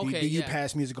 his. okay, do you yeah.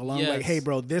 pass music along? Like, Yes. hey,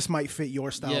 bro, this might fit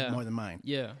your style Yeah. more than mine.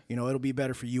 Yeah. You know, it'll be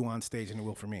better for you on stage than it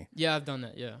will for me. Yeah, I've done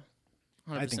that. Yeah.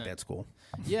 100%. I think that's cool.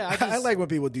 Yeah, I, I just, like when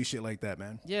people do shit like that,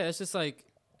 man. Yeah, it's just like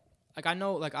I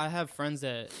know, like I have friends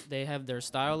that they have their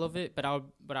style of it, but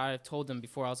I've told them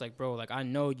before, I was like, bro, like I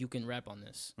know you can rap on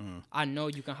this. I know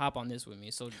you can hop on this with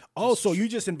me. So Oh, just so you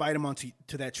just invite them onto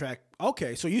to that track.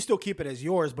 Okay, so you still keep it as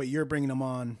yours, but you're bringing them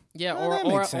on. yeah, Oh, that or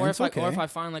makes or if sense. or if Okay. I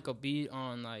find like a beat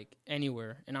on like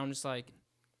anywhere, and I'm just like,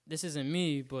 this isn't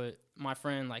me, but my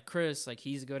friend like Chris, like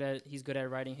he's good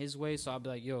at writing his way, so I'll be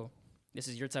like, yo, this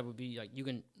is your type of beat. Like you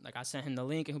can like I sent him the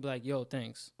link, and he'll be like, yo,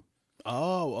 thanks.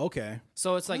 Oh, okay.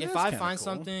 So it's like Well, if that's I kinda find cool.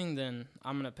 something, then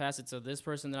I'm gonna pass it to this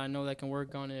person that I know that can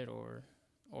work on it, or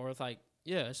if like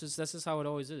yeah, it's just that's just how it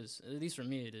always is. At least for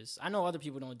me, it is. I know other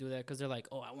people don't do that because they're like,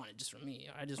 oh, I want it just for me.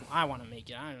 I want to make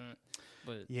it. I don't.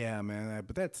 But Yeah, man.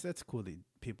 But that's cool. That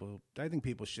people, I think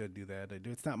people should do that.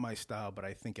 It's not my style, but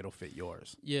I think it'll fit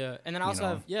yours. yeah, and then I You also know?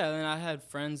 have and I had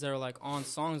friends that are like on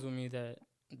songs with me that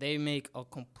they make a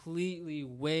completely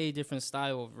way different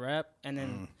style of rap, and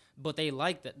then but they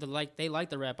like that. They like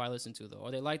the rap I listen to though, or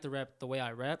they like the rap the way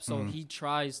I rap. So he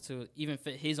tries to even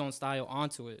fit his own style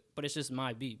onto it, but it's just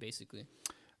my beat basically.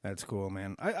 That's cool,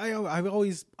 man. I've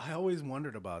always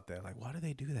wondered about that. Like, why do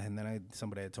they do that? And then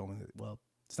somebody had told me that, well,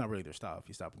 it's not really their style if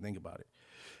you stop and think about it.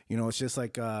 You know, it's just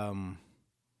like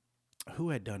who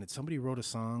had done it? Somebody wrote a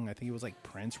song. I think it was like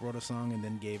Prince wrote a song and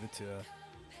then gave it to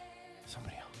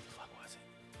somebody else. Who the fuck was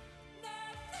it?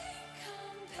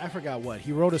 I forgot what.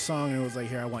 He wrote a song and it was like,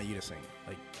 here, I want you to sing.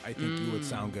 Like, I think you would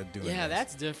sound good doing Yeah, this.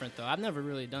 that's different though. I've never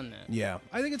really done that. Yeah,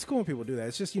 I think it's cool when people do that.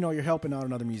 It's just, you know, you're helping out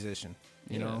another musician.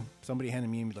 You Yeah. know, somebody handed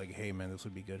me and be like, hey, man, this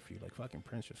would be good for you. Like, fucking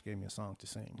Prince just gave me a song to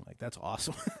sing. Like, that's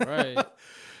awesome. Right.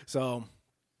 So,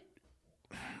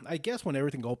 I guess when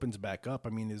everything opens back up, I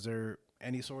mean, is there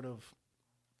any sort of,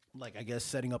 like, I guess,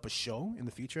 setting up a show in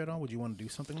the future at all? Would you want to do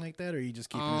something like that? Or are you just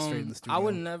keeping it straight in the studio? I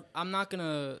would never. I'm not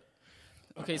gonna.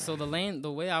 Okay, so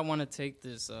the way I want to take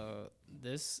this,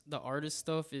 the artist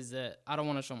stuff is that I don't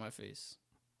want to show my face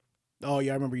Oh,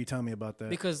 yeah, I remember you telling me about that.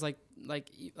 because like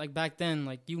back then,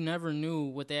 like you never knew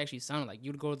what they actually sounded like.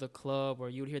 You'd go to the club or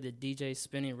you'd hear the DJ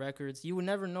spinning records. You would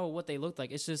never know what they looked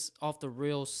like. It's just off the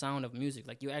real sound of music.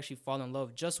 Like you actually fall in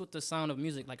love just with the sound of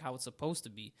music, like how it's supposed to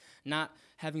be, not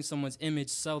having someone's image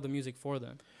sell the music for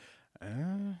them.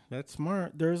 That's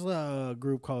smart. There's a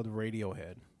group called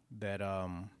Radiohead that,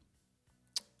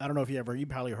 I don't know if you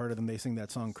probably heard of them. They sing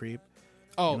that song Creep.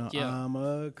 Oh You know, yeah. I'm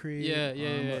a creep.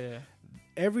 Yeah.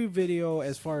 Every video,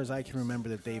 as far as I can remember,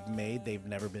 that they've made, they've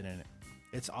never been in it.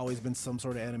 It's always been some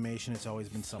sort of animation. It's always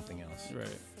been something else. Right.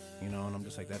 You know, and I'm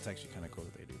just like, that's actually kind of cool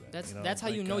that they do that. That's you know? that's how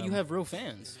you Like, know you have real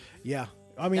fans. Yeah,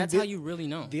 I mean, That's how you really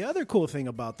know. The other cool thing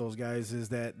about those guys is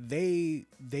that they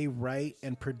write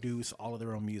and produce all of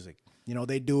their own music. You know,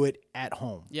 they do it at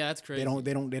home. Yeah, that's crazy.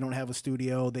 They don't have a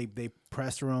studio. They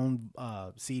press their own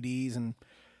CDs, and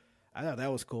I thought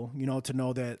that was cool. You know, to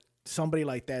know that somebody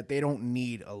like that, they don't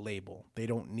need a label. They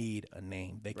don't need a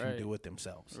name. They can Right. do it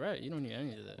themselves. Right, you don't need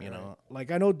any of that. You right. know, like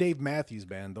I know Dave Matthews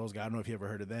Band. Those guys. I don't know if you ever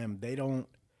heard of them. They don't.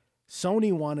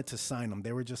 Sony wanted to sign them.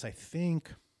 They were just, I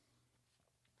think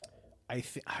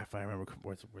if I remember,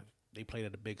 they played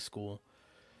at a big school.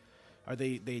 Or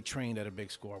they trained at a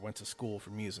big school or went to school for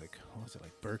music. What was it,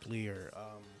 like Berkeley or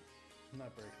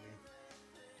not Berkeley?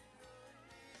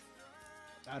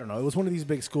 I don't know. It was one of these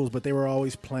big schools, but they were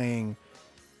always playing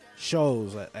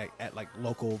shows at like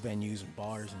local venues and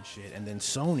bars and shit. And then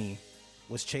Sony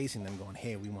was chasing them, going,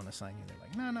 "Hey, we want to sign you." They're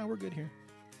like, "No, we're good here."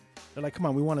 They're like, come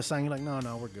on, we want to sign. You're like,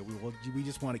 no, we're good. We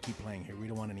just want to keep playing here. We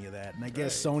don't want any of that. And I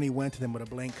guess Sony went to them with a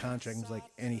blank contract and was like,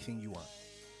 anything you want.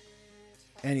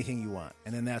 Anything you want.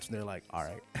 And then that's when they're like, all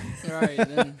right. Right.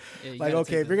 Then, yeah, like,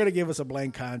 okay, if you're going to give us a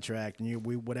blank contract and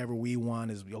whatever we want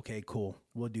is, okay, cool.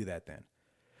 We'll do that then.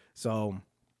 So,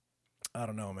 I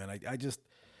don't know, man.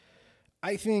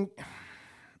 I think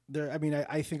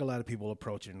I think a lot of people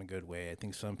approach it in a good way. I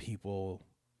think some people,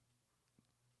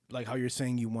 like how you're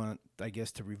saying you want, I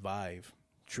guess, to revive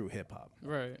true hip hop.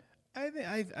 Right.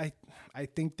 I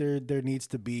think there needs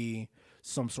to be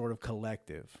some sort of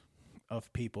collective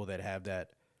of people that have that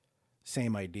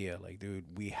same idea. Like,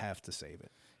 dude, we have to save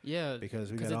it. Yeah.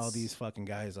 Because we got all these fucking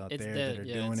guys out there that are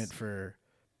doing it for.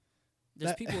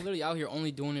 There's people literally out here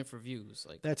only doing it for views.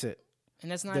 Like that's it. And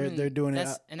that's not they're doing it,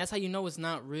 and that's how you know it's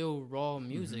not real raw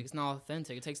music. It's not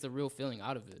authentic. It takes the real feeling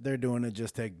out of it. They're doing it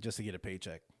just to get a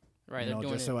paycheck. Right, you know,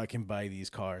 just so I can buy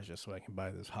these cars, just so I can buy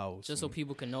this house. Just so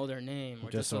people can know their name, or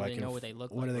just so they know what they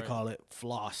look like. What do they call it?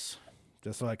 Floss.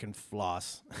 Just so I can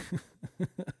floss.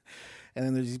 And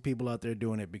then there's these people out there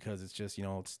doing it because it's just,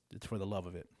 it's for the love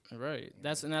of it. Right.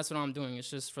 That's what I'm doing. It's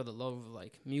just for the love of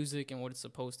like music and what it's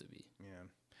supposed to be. Yeah.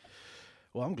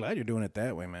 Well, I'm glad you're doing it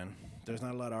that way, man. There's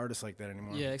not a lot of artists like that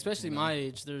anymore. Yeah, especially my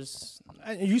age.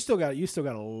 You still got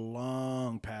a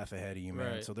long path ahead of you,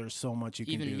 man. Right. So there's so much you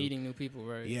can do. Even meeting new people,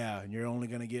 right? Yeah, and you're only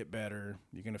gonna get better.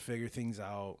 You're gonna figure things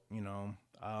out.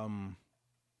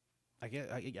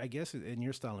 I guess in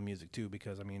your style of music too,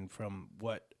 because I mean, from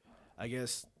what I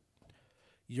guess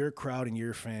your crowd and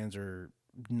your fans are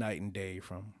night and day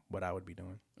from what I would be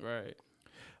doing. Right.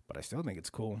 But I still think it's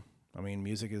cool. I mean,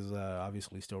 music is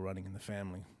obviously still running in the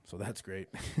family, so that's great.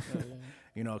 Oh,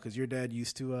 yeah. Because your dad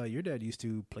used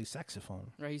to play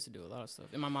saxophone. Right, he used to do a lot of stuff.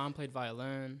 And my mom played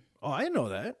violin. Oh, I didn't know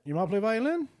that. Your mom played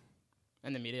violin?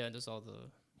 And then media, just all the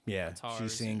guitars. She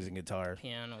sings and guitar.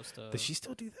 Piano stuff. Does she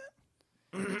still do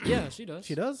that? Yeah, she does.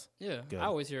 She does? Yeah. Good. I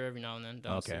always hear her every now and then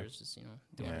downstairs, just,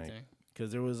 doing her thing.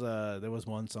 Because there was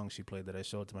one song she played that I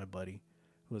showed to my buddy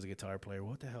who was a guitar player.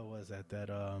 What the hell was that?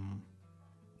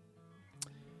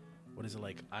 What is it,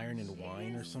 like Iron and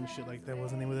Wine or some shit like that?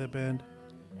 Was the name of that band?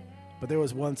 But there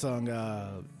was one song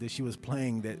that she was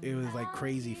playing that it was like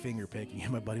crazy finger picking,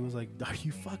 and my buddy was like, "Are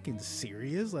you fucking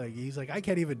serious?" Like he's like, "I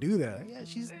can't even do that." Like, yeah,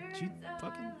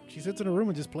 she sits in a room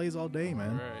and just plays all day,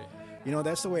 man. Right.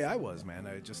 That's the way I was, man.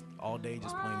 I just all day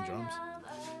just playing drums.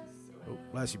 Oh,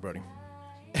 bless you, Brody.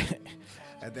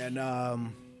 And then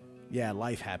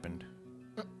life happened,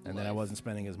 and then I wasn't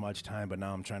spending as much time, but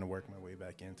now I'm trying to work my way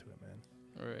back into it, man.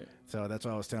 Right. So that's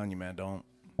what I was telling you, man. Don't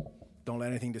let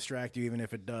anything distract you, even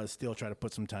if it does. Still try to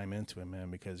put some time into it,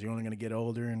 man, because you're only going to get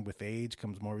older, and with age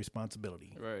comes more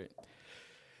responsibility. Right.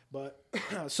 But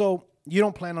so you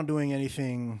don't plan on doing any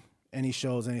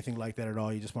shows, anything like that at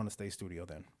all. You just want to stay studio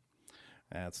then.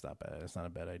 That's not bad. That's not a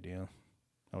bad idea.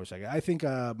 I think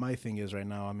my thing is right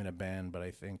now I'm in a band, but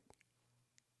I think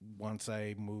once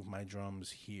I move my drums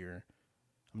here,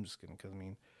 I'm just kidding, because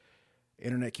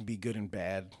internet can be good and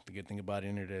bad. The good thing about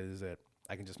internet is that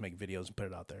I can just make videos and put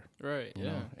it out there. Right. You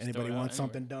know? Anybody wants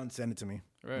something done, send it to me.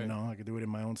 Right. I could do it in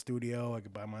my own studio. I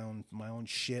could buy my own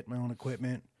shit, my own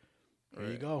equipment. There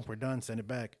you go. We're done. Send it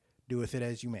back. Do with it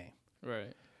as you may.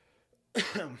 Right.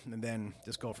 And then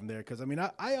just go from there. Because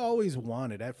I always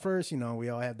wanted. At first, we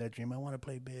all have that dream. I want to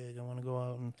play big. I want to go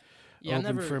out and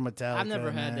open for Metallica. I've never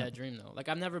had that dream though. Like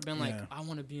I've never been like I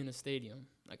want to be in a stadium.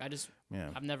 Like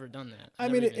I've never done that. I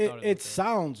mean, it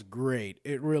sounds great.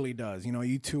 It really does.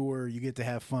 You tour, you get to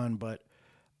have fun, but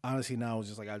honestly, now it's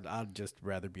just like I'd just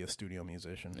rather be a studio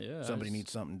musician. Yeah, somebody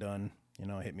needs something done.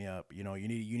 Hit me up. You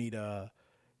need a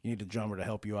drummer to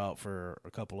help you out for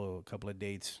a couple of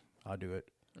dates. I'll do it.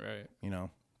 Right.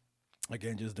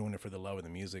 Again, just doing it for the love of the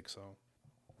music. So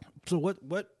what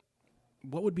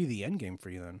would be the end game for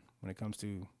you then when it comes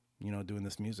to doing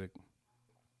this music?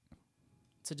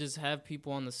 To just have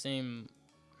people on the same,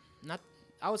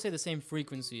 I would say the same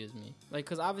frequency as me. Like,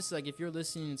 because obviously, like, if you're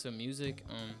listening to music,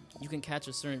 you can catch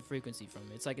a certain frequency from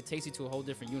it. It's like it takes you to a whole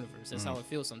different universe. That's how it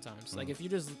feels sometimes. Like, if you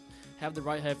just have the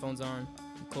right headphones on,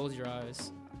 you close your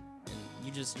eyes,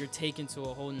 and you're taken to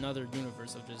a whole nother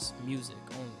universe of just music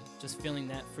only. Just feeling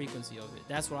that frequency of it.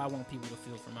 That's what I want people to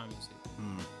feel from my music.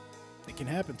 It can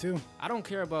happen too. I don't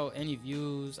care about any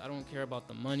views. I don't care about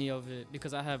the money of it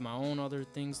because I have my own other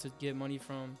things to get money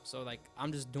from. So like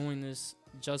I'm just doing this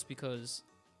just because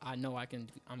I know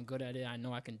I'm good at it. I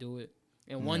know I can do it.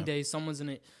 And one day somebody's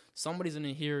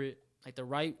gonna hear it. Like the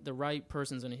right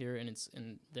person's gonna hear it,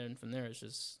 and then from there it's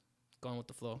just going with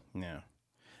the flow. Yeah.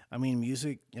 I mean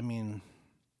music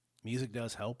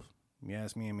does help. You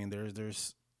ask me,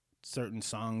 there's certain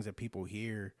songs that people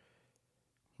hear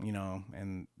you know,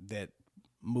 and that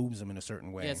moves them in a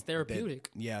certain way. Yeah, it's therapeutic.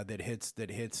 That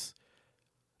hits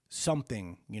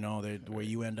something, you know, where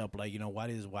you end up like, you know, why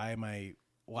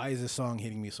is this song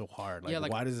hitting me so hard?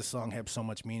 Like, why does this song have so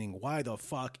much meaning? Why the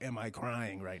fuck am I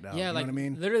crying right now? Yeah, you like, know what I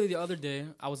mean? literally the other day,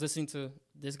 I was listening to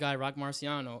this guy, Rock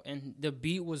Marciano, and the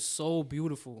beat was so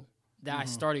beautiful that I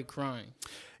started crying.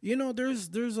 You know, there's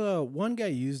one guy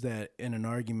used that in an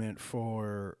argument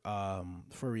for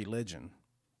religion.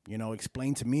 You know,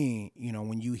 explain to me, you know,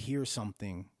 when you hear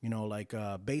something, you know, like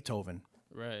Beethoven,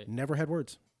 Right. never had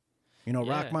words. You know,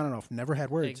 Yeah. Rachmaninoff never had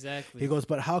words. Exactly. He goes,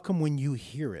 but how come when you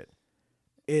hear it,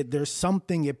 there's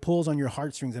something, it pulls on your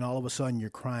heartstrings and all of a sudden you're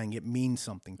crying. It means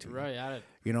something to you. Right.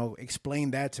 You know,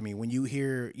 explain that to me. When you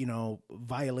hear, you know,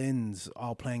 violins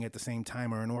all playing at the same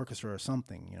time or an orchestra or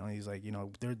something, you know, he's like, you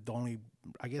know, they're the only,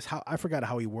 I guess I forgot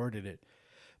how he worded it,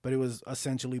 but it was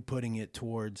essentially putting it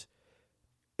towards,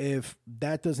 if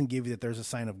that doesn't give you that there's a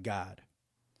sign of God,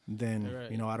 then, Right.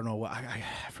 you know, I don't know what, I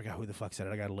forgot who the fuck said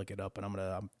it. I got to look it up and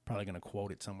I'm probably going to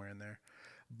quote it somewhere in there.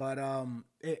 But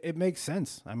it makes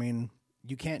sense. I mean,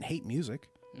 you can't hate music.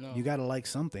 No. You got to like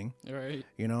something. Right.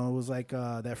 You know, it was like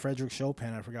that Frederick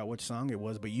Chopin, I forgot which song it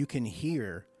was, but you can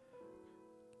hear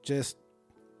just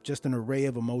an array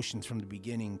of emotions from the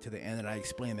beginning to the end. And I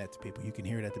explain that to people. You can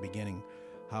hear it at the beginning,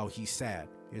 how he's sad.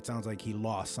 It sounds like he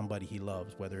lost somebody he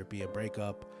loves, whether it be a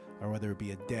breakup or whether it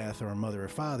be a death or a mother or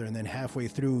father. And then halfway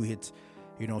through, it's,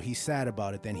 you know, he's sad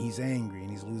about it. Then he's angry and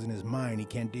he's losing his mind. He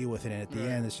can't deal with it. And at the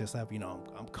end, it's just like, you know,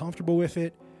 I'm comfortable with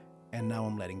it. And now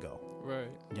I'm letting go.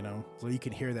 Right. You know, so you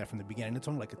can hear that from the beginning. It's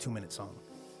only like a 2-minute song.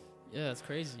 Yeah, it's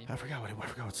crazy. I forgot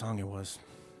what song it was.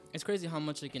 It's crazy how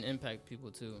much it can impact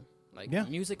people too. Like, Yeah.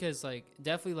 music has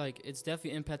it's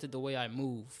definitely impacted the way I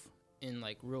move in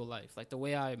like real life. Like the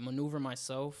way I maneuver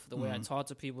myself, the way I talk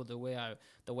to people, the way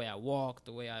I walk,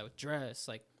 the way I dress.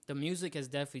 Like the music has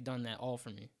definitely done that all for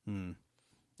me.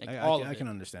 Like I can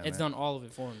understand. It's that. done all of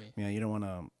it for me. Yeah, you don't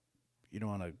want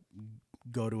to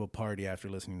go to a party after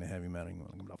listening to heavy metal.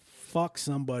 I'm gonna fuck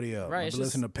somebody up. Right, I've it's been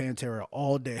listening to Pantera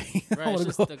all day. I Right. wanna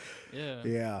It's go- just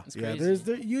yeah. It's Yeah.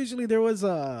 crazy. Usually there was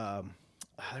a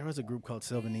group called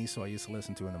Sylvanese I used to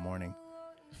listen to in the morning,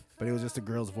 but it was just the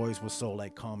girl's voice was so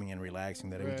like calming and relaxing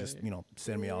that it would just, Right. you know,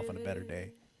 send me off on a better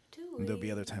day. And there'll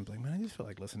be other times like, man, I just feel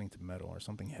like listening to metal or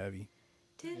something heavy.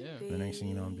 Yeah. The next thing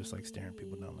you know, I'm just like staring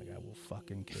people down like, I will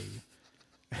fucking kill you.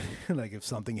 Like if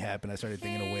something happened, I started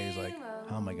thinking of ways like,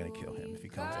 how am I gonna kill him if he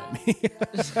comes at me?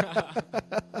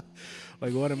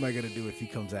 Like, what am I gonna do if he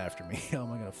comes after me? How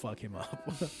am I gonna fuck him up?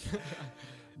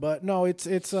 But no, it's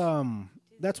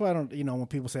that's why I don't, you know, when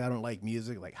people say I don't like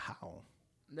music, like how?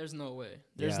 There's no way.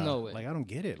 There's Yeah, no way. Like I don't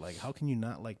get it. Like how can you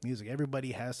not like music?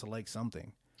 Everybody has to like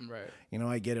something. Right. You know,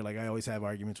 I get it. Like I always have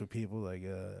arguments with people. Like,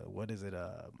 what is it?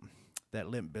 That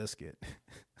Limp Bizkit.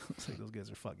 It's like those guys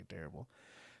are fucking terrible.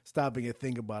 Stopping and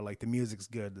think about like the music's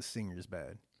good, the singer's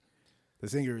bad. The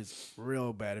singer is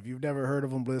real bad. If you've never heard of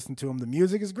them, listen to them. The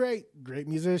music is great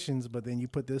musicians. But then you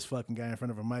put this fucking guy in front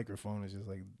of a microphone. It's just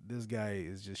like this guy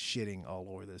is just shitting all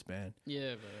over this band.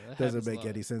 Yeah, bro. That Doesn't happens a make lot.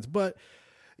 any sense. But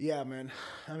yeah, man.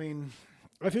 I mean,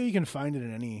 I feel you can find it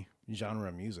in any genre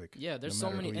of music. Yeah, there's no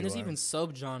so matter many, who and you there's are.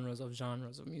 even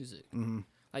genres of music. Mm-hmm.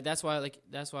 Like that's why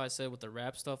I said with the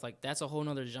rap stuff, like that's a whole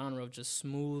nother genre of just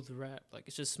smooth rap. Like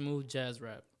it's just smooth jazz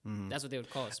rap. That's what they would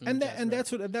call it. Smooth And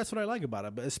jazz rap. that's what I like about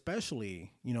it. But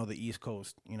especially, you know, the East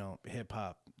Coast, you know, hip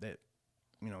hop that,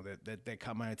 you know, that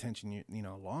caught my attention, you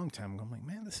know, a long time ago. I'm like,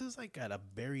 man, this is like got a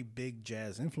very big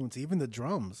jazz influence. Even the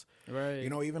drums, Right. you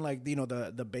know, even like, you know,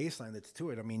 the bass line that's to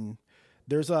it. I mean,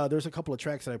 there's a couple of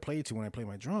tracks that I play to when I play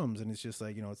my drums, and it's just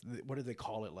like, you know, it's, what do they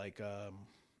call it? Like,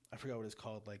 I forgot what it's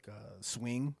called. Like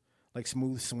swing, like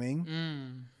smooth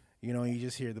swing. You know, you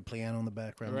just hear the piano in the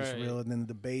background, just Right. real, and then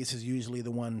the bass is usually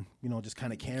the one, you know, just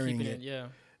kind of carrying Keeping it. yeah.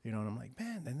 You know, and I'm like,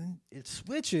 man, and then it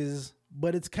switches,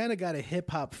 but it's kind of got a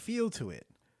hip hop feel to it.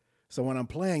 So when I'm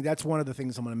playing, that's one of the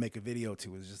things I'm going to make a video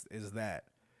to is that,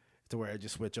 to where I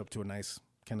just switch up to a nice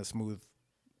kind of smooth,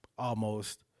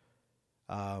 almost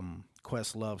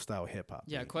Questlove style hip hop.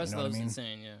 Yeah, beat, you know what I Questlove's mean?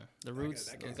 insane. Yeah, the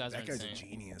Roots. Those guys are that guy's insane. a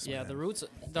genius. Yeah, man. the Roots. The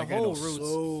That guy whole knows Roots.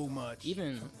 so much.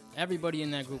 Even everybody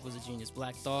in that group was a genius.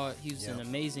 Black Thought, he was an Yeah.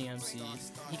 amazing MC.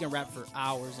 He can rap for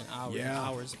hours and hours and Yeah.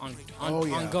 hours on Oh,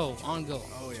 yeah. on go.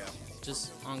 Oh yeah.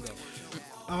 Just on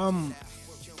go.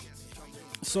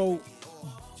 So,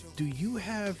 do you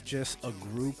have just a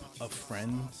group of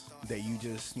friends that you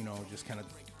just, you know, just kind of,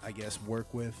 I guess,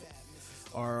 work with?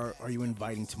 Or are you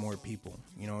inviting to more people?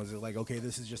 You know, is it like, okay,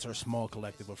 this is just our small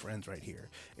collective of friends right here?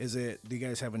 Is it, do you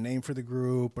guys have a name for the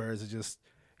group? Or is it just,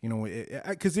 you know,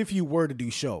 because if you were to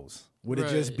do shows, would it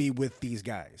just Right. be with these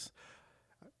guys?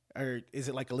 or is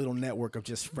it like a little network of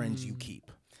just friends you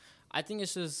keep? I think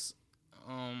it's just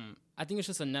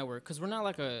a network because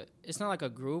it's not like a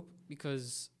group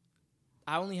because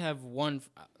I only have one.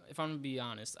 If I'm gonna be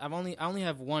honest, I only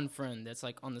have one friend that's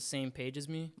like on the same page as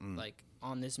me, like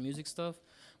on this music stuff.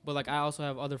 But like I also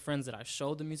have other friends that I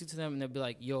showed the music to them, and they'll be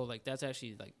like, "Yo, like that's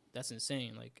actually like that's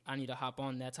insane. Like I need to hop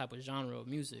on that type of genre of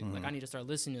music. Like I need to start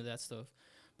listening to that stuff."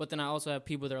 But then I also have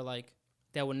people that are like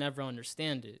that would never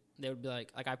understand it. They would be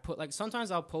like I put like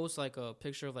sometimes I'll post like a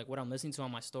picture of like what I'm listening to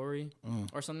on my story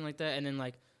or something like that, and then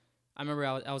like I remember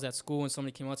I was at school and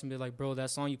somebody came up to me like, "Bro, that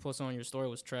song you posted on your story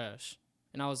was trash,"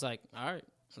 and I was like, "All right."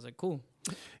 I was like, cool.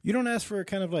 You don't ask for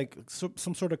kind of like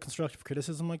some sort of constructive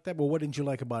criticism like that, but what didn't you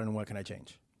like about it and what can I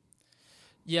change?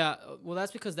 Yeah, well,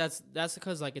 that's because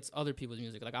like it's other people's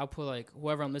music. Like I'll put like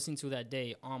whoever I'm listening to that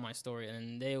day on my story,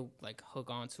 and they like hook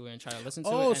onto it and try to listen to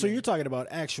it. Oh, so you're talking about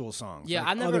actual songs? Yeah,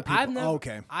 like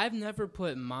I've never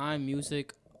put my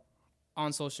music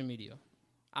on social media.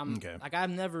 Like I've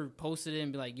never posted it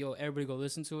and be like, "Yo, everybody go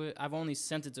listen to it." I've only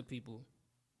sent it to people.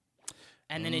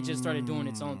 And then it just started doing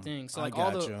its own thing. So like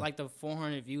all the like the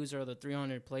 400 views or the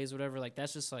 300 plays, whatever. Like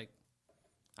that's just like,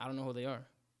 I don't know who they are.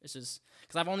 It's just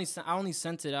because I only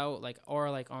sent it out like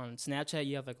or like on Snapchat.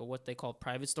 You have like what they call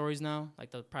private stories now,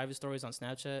 like the private stories on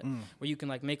Snapchat, where you can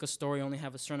like make a story only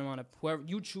have a certain amount of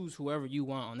whoever you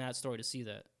want on that story to see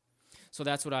that. So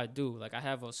that's what I do. Like I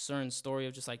have a certain story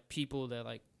of just like people that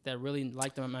really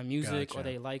like my music or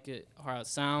they like it or how it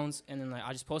sounds, and then like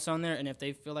I just post it on there, and if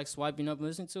they feel like swiping up and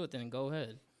listening to it, then go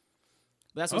ahead.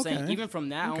 But that's what I'm saying. Even from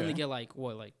that, I only get like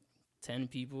 10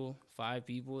 people, 5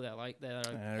 people that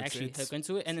are actually hook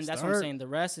into it, and then that's what I'm saying. The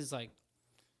rest is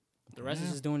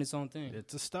just doing its own thing.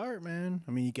 It's a start, man.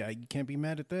 I mean, you can't be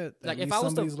mad at that. Like if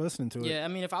somebody's listening to it. Yeah, I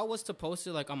mean, if I was to post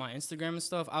it like on my Instagram and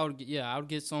stuff, I would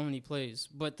get so many plays.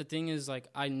 But the thing is, like,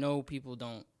 I know people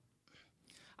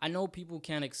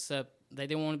can't accept.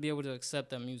 They won't be able to accept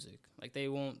that music. Like they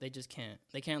won't. They just can't.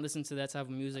 They can't listen to that type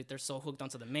of music. They're so hooked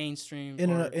onto the mainstream.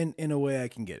 In a way, I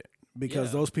can get it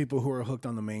because those people who are hooked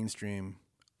on the mainstream,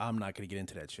 I'm not gonna get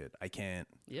into that shit. I can't.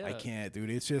 Yeah. I can't, dude.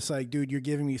 It's just like, dude, you're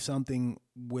giving me something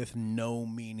with no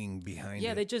meaning behind it.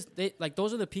 Yeah, they like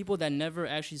those are the people that never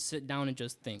actually sit down and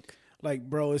just think. Like,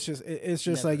 bro, it's just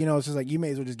like, you know, it's just like you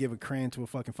may as well just give a crayon to a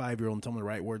fucking 5-year-old and tell them to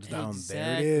write words down.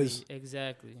 There it is.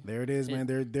 Exactly. There it is, man.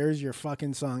 There's your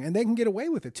fucking song. And they can get away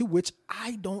with it too, which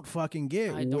I don't fucking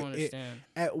get. I don't understand.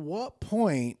 At what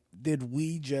point did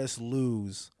we just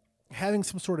lose having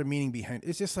some sort of meaning behind it?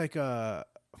 It's just like how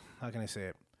can I say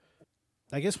it?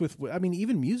 I guess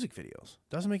even music videos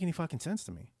doesn't make any fucking sense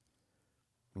to me.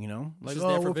 You know, like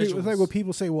it's like what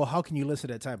people say. Well, how can you listen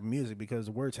to that type of music? Because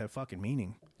the words have fucking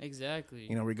meaning. Exactly.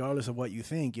 You know, regardless of what you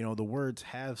think, you know, the words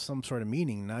have some sort of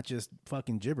meaning, not just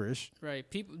fucking gibberish. Right.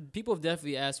 People have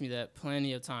definitely asked me that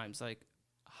plenty of times. Like,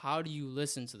 how do you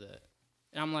listen to that?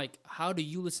 And I'm like, how do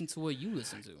you listen to what you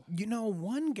listen to? You know,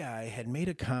 one guy had made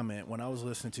a comment when I was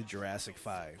listening to Jurassic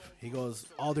 5. He goes,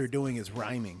 all they're doing is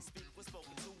rhyming.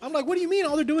 I'm like, what do you mean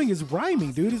all they're doing is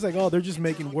rhyming, dude? He's like, oh, they're just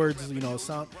making words, you know,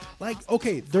 sound. Like,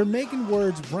 okay, they're making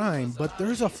words rhyme, but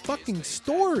there's a fucking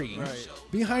story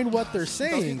behind what they're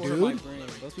saying, dude.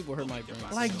 Those people hurt my brain.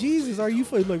 Like, Jesus, are you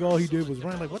like, all he did was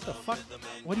rhyme? Like, what the fuck?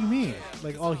 What do you mean?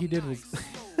 Like, all he did was...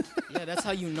 Yeah, that's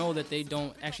how you know that they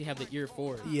don't actually have the ear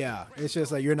for it. Yeah, it's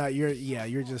just like you're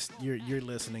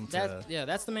listening to...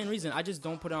 That's the main reason. I just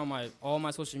don't put it on all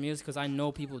my social media because I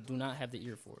know people do not have the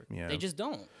ear for it. Yeah. They just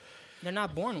don't. They're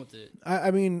not born with it. I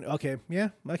mean, okay, yeah,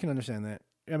 I can understand that.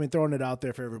 I mean, throwing it out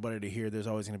there for everybody to hear, there's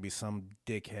always going to be some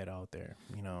dickhead out there,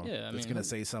 you know, that's going to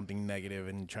say something negative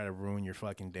and try to ruin your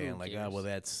fucking day. And like, oh, well,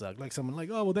 that sucked. Like someone like,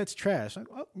 oh, well, that's trash. Like,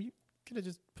 oh, you could have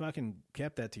just fucking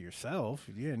kept that to yourself.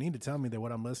 You didn't need to tell me that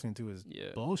what I'm listening to is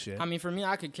bullshit. I mean, for me,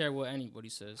 I could care what anybody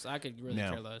says. I could really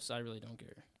care less. I really don't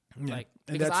care. Yeah. Like,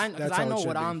 because I know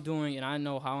what I'm doing and I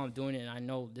know how I'm doing it and I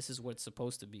know this is what it's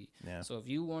supposed to be. Yeah. So if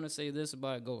you want to say this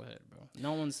about it, go ahead, bro.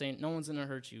 No one's gonna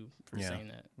hurt you for saying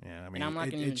that. Yeah, I mean, and I'm not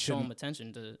gonna even show them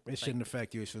attention to. It shouldn't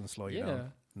affect you. It shouldn't slow you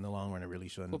down. In the long run, it really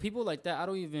shouldn't. Well, people like that, I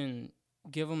don't even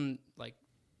give them like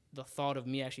the thought of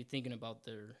me actually thinking about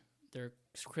their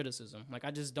criticism. Like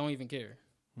I just don't even care.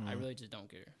 I really just don't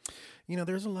care. You know,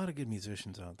 there's a lot of good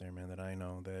musicians out there, man, that I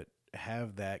know that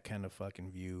have that kind of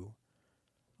fucking view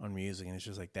on music, and it's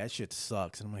just like, that shit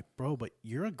sucks. And I'm like, bro, but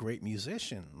you're a great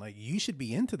musician. Like, you should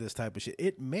be into this type of shit.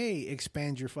 It may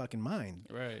expand your fucking mind.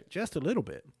 Right. Just a little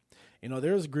bit. You know,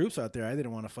 there's groups out there I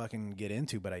didn't want to fucking get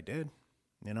into, but I did.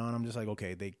 You know, and I'm just like,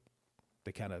 okay, they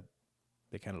kind of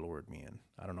lured me in.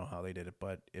 I don't know how they did it,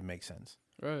 but it makes sense.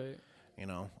 Right. You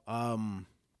know,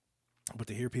 But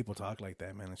to hear people talk like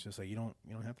that, man, it's just like you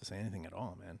don't have to say anything at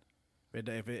all, man.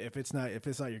 If it's not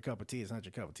your cup of tea, it's not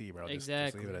your cup of tea, bro. Just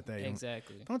leave it at that.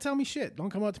 Exactly. Don't tell me shit. Don't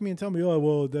come up to me and tell me, oh,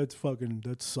 well,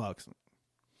 that sucks.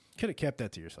 Could have kept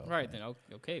that to yourself. Right, man.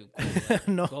 then, okay. Cool. Like,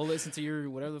 No. Go listen to your,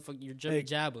 whatever the fuck, your Jimmy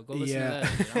Jabba. Go listen Yeah.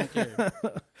 to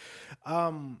that. I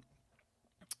don't care.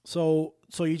 So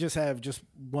you just have just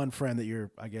one friend that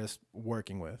you're, I guess,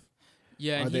 working with.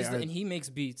 Yeah, and he makes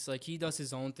beats. Like, he does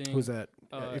his own thing. Who's that?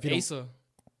 Asa.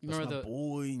 Remember that's my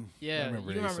boy. Yeah, I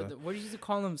remember you remember Asa. what did you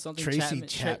call him? Something Tracy Chapman.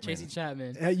 Chapman. Tracy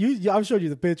Chapman. I've showed you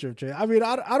the picture of Tracy. I mean,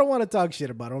 I don't want to talk shit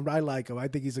about him. I like him. I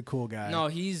think he's a cool guy. No,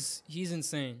 he's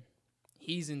insane.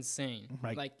 He's insane.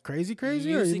 Like crazy,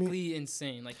 musically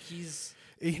insane. Like he's.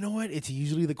 You know what? It's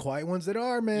usually the quiet ones that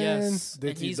are, man. Yes,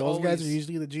 Those guys are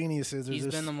usually the geniuses. He's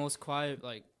been the most quiet,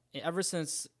 like ever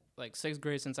since like 6th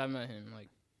grade since I met him. Like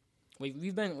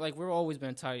we've been like we've always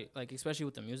been tight, like especially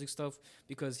with the music stuff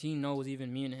because he knows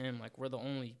even me and him like we're the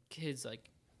only kids like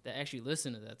that actually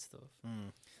listen to that stuff.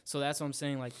 So that's what I'm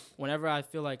saying. Like whenever I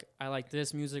feel like I like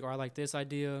this music or I like this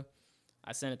idea,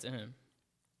 I send it to him.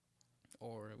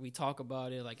 Or we talk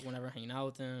about it like whenever I hang out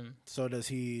with him. So does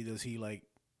he like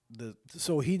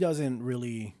so he doesn't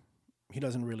really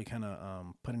kind of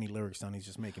put any lyrics down. He's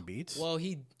just making beats. Well,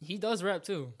 he does rap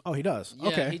too. Oh, he does. Yeah,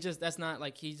 okay. that's not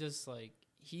like he just like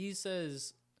he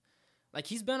says like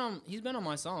he's been on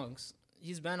my songs. I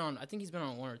think he's been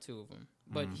on 1 or 2 of them.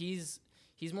 But he's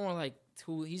more like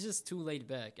he's just too laid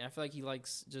back. I feel like he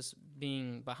likes just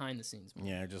being behind the scenes more.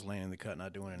 Yeah, just laying in the cut,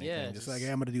 not doing anything. Yeah, just like, hey,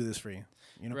 I'm gonna do this for you.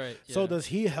 You know. Right. So yeah. does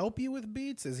he help you with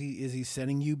beats? Is he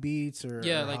sending you beats or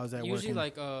yeah? or Like how's that usually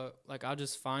working? like I'll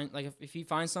just find like if he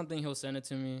finds something he'll send it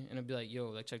to me and it'll be like yo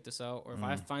like check this out. Or if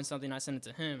I find something I send it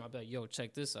to him I'll be like yo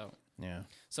check this out. Yeah.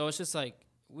 So it's just like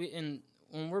when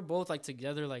we're both like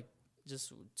together like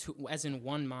just as in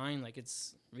one mind like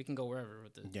we can go wherever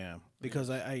with it. Yeah, because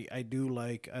I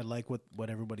like what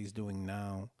everybody's doing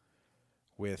now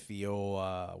with the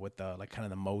with the like kind of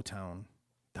the Motown,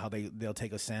 how they'll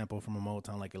take a sample from a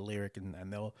Motown like a lyric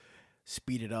and they'll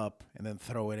speed it up and then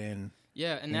throw it in.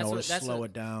 Yeah, and that's slow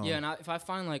it down. Yeah, and if I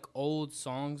find like old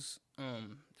songs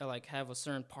that like have a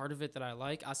certain part of it that I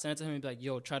like, I send it to him and be like,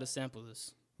 yo, try to sample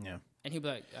this. Yeah. And he'll be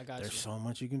like, I got you. There's so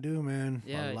much you can do, man.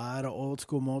 Yeah. A lot of old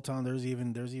school Motown. There's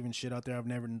even shit out there I've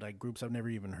never like groups I've never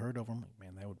even heard of. I'm like,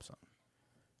 man, that would sound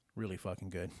really fucking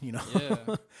good. You know,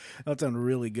 Yeah. that sound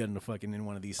really good in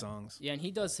one of these songs. Yeah, and he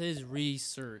does his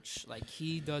research. Like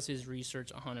he does his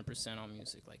research 100% on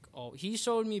music. Like he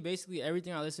showed me basically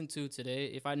everything I listened to today.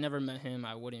 If I never met him,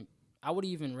 I wouldn't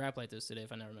even rap like this today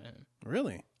if I never met him.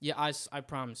 Really? Yeah, I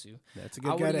promise you. That's a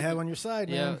good guy to have on your side,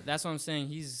 man. Yeah, that's what I'm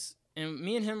saying. And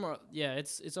me and him are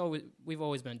it's always we've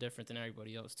always been different than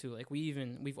everybody else too. Like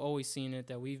we've always seen it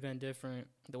that we've been different.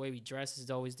 The way we dress is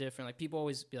always different. Like people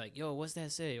always be like, "Yo, what's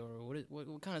that say?" Or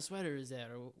what kind of sweater is that?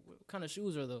 Or what kind of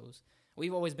shoes are those?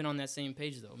 We've always been on that same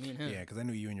page though, me and him. Yeah, because I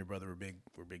knew you and your brother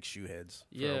were big shoe heads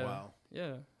for yeah. a while.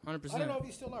 Yeah, 100%. I don't know if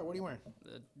you still are. What are you wearing?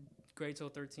 Grade till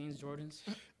 13s Jordans.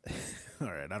 All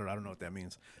right, I don't know what that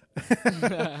means.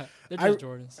 They're just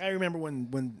Jordans. I remember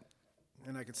when,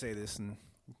 and I could say this, and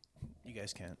you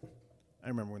guys can't. I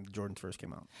remember when the Jordans first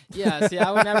came out. Yeah, see,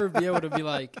 I would never be able to be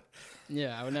like,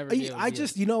 I would never be able to I be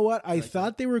just, you know what? I like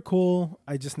thought they were cool.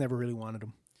 I just never really wanted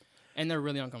them. and they're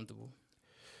really uncomfortable.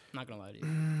 Not gonna lie to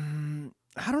you.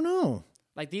 I don't know.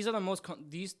 Like these are the most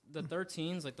the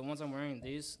 13s, like the ones I'm wearing.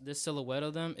 This silhouette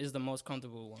of them is the most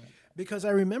comfortable one. Because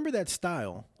I remember that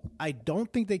style. I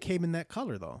don't think they came in that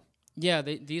color though. Yeah,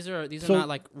 these are So- not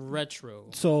like retro.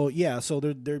 So yeah, so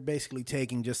they're basically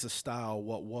taking just the style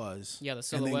what was. Yeah, the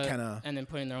silhouette, and then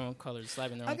putting their own colors,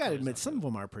 slapping their own. I gotta colors admit, on some it. of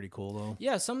them are pretty cool though.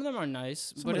 Yeah, some of them are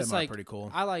nice, Some but of it's them are like pretty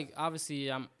cool. I like obviously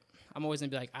I'm always gonna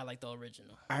be like I like the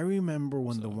original. I remember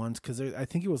when the ones because I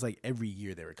think it was like every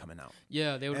year they were coming out.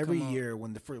 Yeah, they would Every come out. year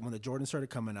when the Jordans started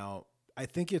coming out, I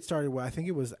think it started with I think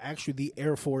it was actually the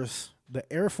Air Force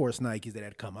Nikes that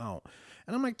had come out,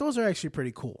 and I'm like, those are actually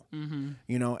pretty cool,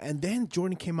 you know. And then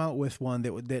Jordan came out with one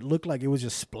that looked like it was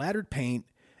just splattered paint,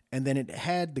 and then it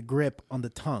had the grip on the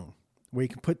tongue where you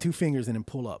can put 2 fingers in and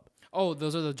pull up. Oh,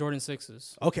 those are the Jordan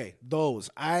 6s. Okay, those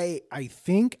I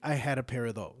think I had a pair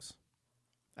of those.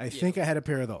 I think I had a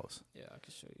pair of those. Yeah, I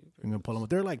can show you. I'm gonna pull them up.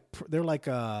 They're like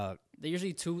They're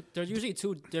usually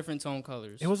two different tone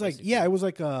colors. It was like basically. it was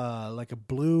like a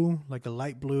blue, like a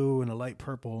light blue and a light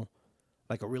purple,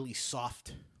 like a really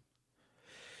soft.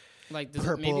 Like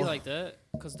purple. maybe like that,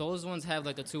 because those ones have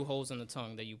like the 2 holes in the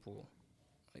tongue that you pull,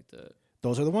 like that.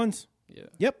 Those are the ones. Yeah.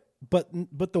 Yep. But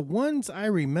the ones I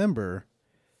remember,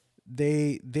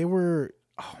 they were.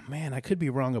 Oh man, I could be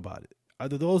wrong about it. Are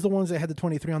those the ones that had the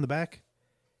 23 on the back?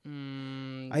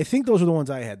 I think those were the ones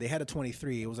I had. They had a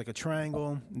 23. It was like a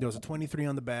triangle. There was a 23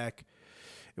 on the back.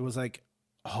 It was like,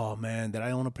 oh man, did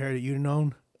I own a pair that you didn't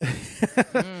own?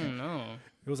 No.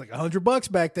 It was like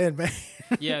 $100 back then, man.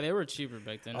 Yeah, they were cheaper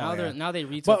back then. Oh, Now they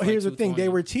retail. But for here's like the thing: they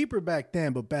 $220. were cheaper back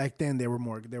then, but back then they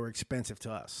were expensive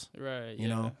to us. Right. You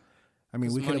know, I mean,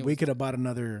 'Cause we could have bought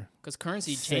another. because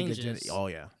currency Sega changes. Oh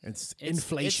yeah, it's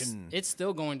inflation. It's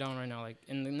still going down right now. Like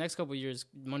in the next couple of years,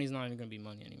 money's not even gonna be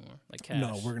money anymore. Like cash.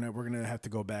 No, we're gonna have to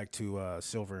go back to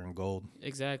silver and gold.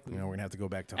 exactly. You know, we're gonna have to go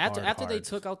back to after they hards.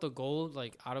 took out the gold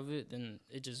like out of it, then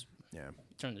it just Yeah,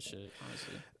 turned to shit.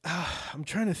 Honestly, I'm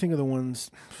trying to think of the ones.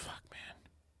 Fuck, man.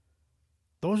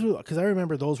 Those were because I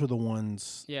remember those were the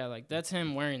ones. yeah, like that's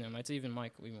him wearing them. That's even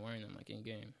Mike even wearing them like in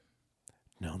game.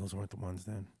 No, those weren't the ones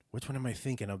then. Which one am I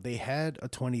thinking of? They had a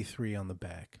 23 on the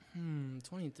back.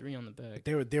 23 on the back.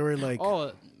 They were like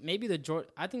Maybe the Jordan.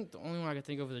 I think the only one I can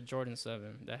think of is the Jordan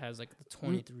 7 that has like the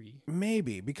 23.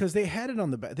 maybe because they had it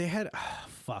on the back. They had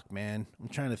fuck, man. I'm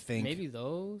trying to think. Maybe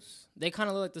those. They kind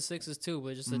of look like the 6s too,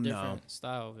 but just a different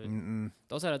style of it.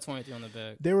 Those had a 23 on the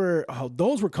back. They were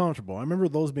those were comfortable. I remember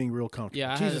those being real comfortable.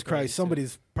 Yeah, I had Jesus a pair of Christ, these,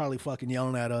 somebody's probably fucking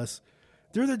yelling at us.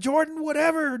 They're the Jordan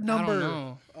whatever number. I don't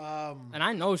know. And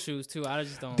I know shoes too. I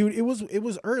just don't. Dude, it was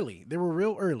early. They were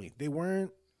real early. They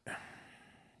weren't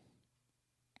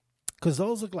because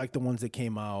those look like the ones that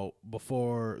came out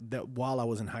before that while I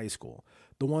was in high school.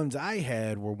 The ones I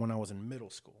had were when I was in middle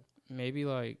school. Maybe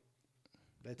like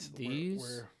That's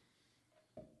these.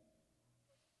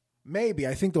 Maybe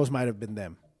I think those might have been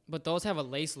them. But those have a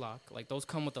lace lock. Like those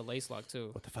come with a lace lock too.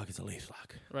 What the fuck is a lace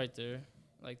lock? Right there.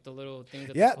 Like the little things.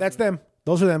 That Yeah, that's them.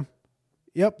 Those are them.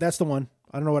 Yep, that's the one.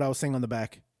 I don't know what I was saying on the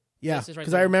back. Yeah, Yes, it's right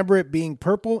because I there. remember it being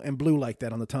purple and blue like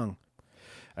that on the tongue.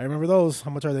 I remember those.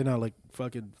 How much are they now? Like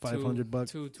fucking $500,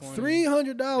 $220.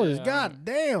 $300. Yeah, God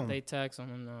damn. They tax on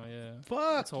them now. Yeah.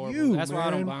 Fuck It's horrible. you. That's why I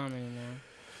don't man. buy them anymore.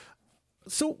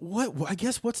 So what? I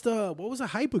guess what was the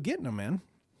hype of getting them, man?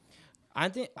 I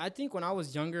think when I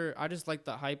was younger, I just liked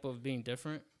the hype of being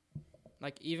different.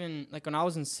 Like even like when I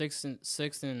was in sixth and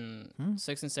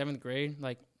seventh grade,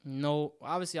 like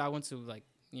obviously I went to like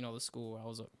the school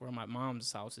where my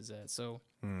mom's house is at. So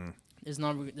there's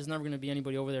never gonna be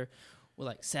anybody over there with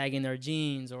like sagging their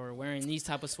jeans or wearing these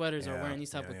type of sweaters or wearing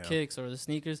these type of kicks or the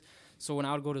sneakers. So when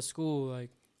I would go to school, like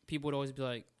people would always be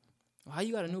like, "How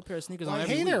you got a new pair of sneakers on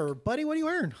every Hey week?" there, buddy. What are you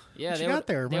wearing? Yeah, what they you got would-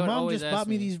 there? they My would mom always just ask bought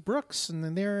me me. these Brooks, and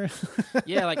then they're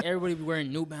Yeah, like everybody be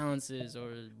wearing New Balances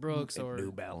or Brooks or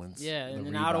New Balance. yeah, the and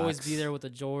then I'd always Reeboks. be there with the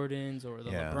Jordans or the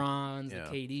Yeah. LeBrons, Yeah.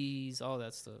 the KDs, all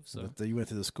that stuff. So You went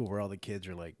to the school where all the kids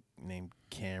are like named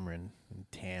Cameron and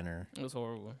Tanner it was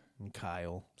horrible. and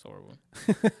Kyle. It's horrible.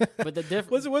 But the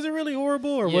difference, Was it really horrible,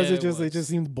 or Yeah, was it it just it was. just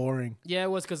seemed boring? yeah, it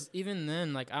was because even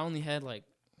then, like I only had like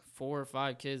 4 or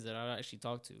 5 kids that I actually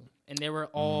talked to, and they were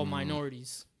all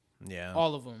minorities, Yeah.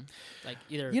 all of them. Like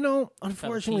either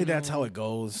Unfortunately, that's how Filipino. it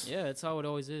goes. yeah, that's how it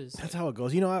always is. That's how it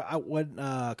goes. I went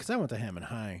because I went to Hammond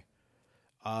High,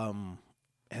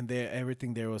 and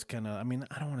everything there was kind of. I mean,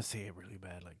 I don't want to say it really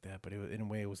bad like that, but in a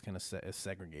way, it was kind of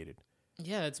segregated.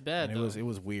 Yeah, it's bad. And though. it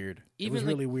was weird. Even it was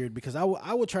like- really weird because I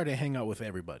would try to hang out with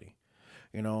everybody.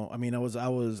 I mean, I was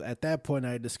at that point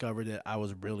I had discovered that I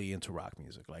was really into rock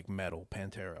music, like metal,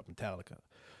 Pantera, Metallica,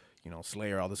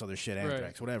 Slayer, all this other shit,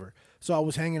 Anthrax, whatever. So I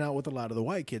was hanging out with a lot of the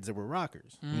white kids that were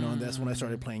rockers, and that's when I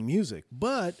started playing music.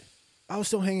 But I was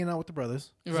still hanging out with the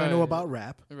brothers because I know Right. about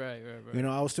rap. right.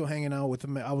 I was still hanging out with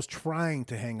them. I was trying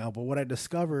to hang out, but what I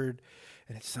discovered,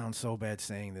 and it sounds so bad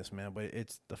saying this, man, but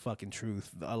it's the fucking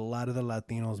truth. A lot of the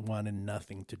Latinos wanted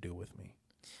nothing to do with me.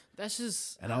 That's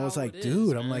just. And I was how like, it dude,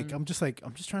 is, I'm man. I'm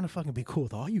just trying to fucking be cool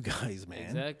with all you guys, man.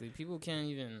 Exactly. People can't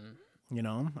even.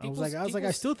 I was like, I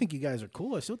people's- still think you guys are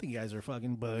cool. I still think you guys are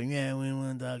fucking, but yeah, we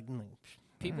want to talk.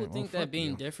 People Alright, think well, that fuck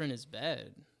being you. different is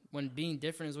bad. When being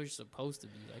different is what you're supposed to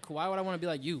be. Like, why would I want to be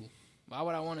like you? Why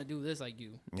would I want to do this like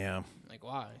you? Yeah, Like,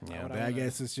 why? Why yeah. would But I wanna-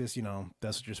 guess it's just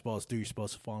that's what you're supposed to do. You're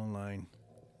supposed to fall in line,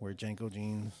 wear Janko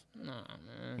jeans. Nah,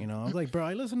 man. I was like, bro,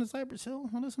 I listen to Cypress Hill.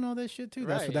 I listen to all that shit too.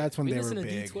 Right. That's when we they were listen to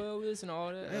big. D12, listen to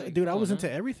all that. Like, Dude, I come was on, into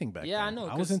man. everything back then. Yeah, I know,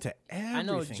 I was 'cause into everything. I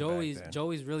know back then.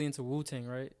 Joey's really into Wu-Tang,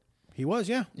 right? He was,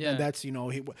 yeah. Yeah. And that's,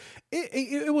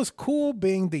 it was cool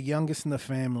being the youngest in the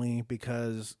family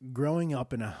because growing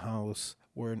up in a house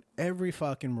where in every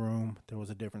fucking room there was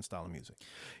a different style of music.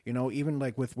 Even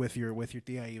like with your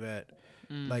tia Yvette,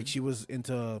 like she was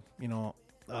into,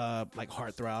 like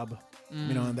heartthrob,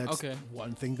 and that's okay.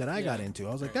 one thing that I got Yeah. into.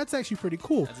 I was like, that's actually pretty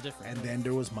cool. That's different. And then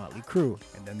there was Motley Crue,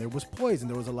 and then there was Poison.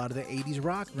 There was a lot of the 80s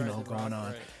rock, Right, the going rock, on.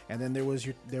 right. And then there was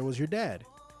your dad.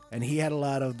 And he had a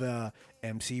lot of the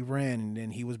MC Ren, and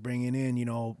then he was bringing in, you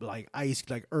know, like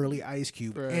early Ice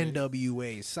Cube, Right.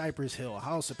 NWA, Cypress Hill,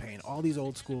 House of Pain, all these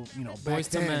old school, you know, back Boys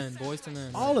to then, Men, Boys to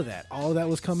Men. all of that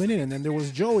was coming in. And then there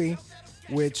was Joey,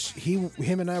 which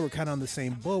him and I were kind of on the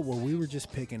same boat where we were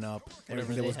just picking up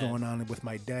everything that they was had. going on with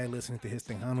my dad listening to his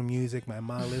Tejano music, my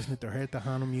mom listening to her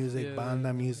Tejano music, Yeah.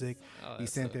 banda music, Oh,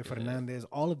 that's so Vicente good. Fernandez,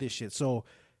 all of this shit. So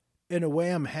in a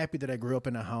way, I'm happy that I grew up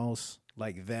in a house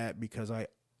like that because I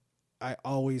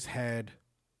always had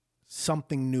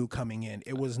something new coming in.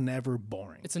 It was never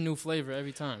boring. It's a new flavor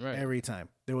every time, right? Every time.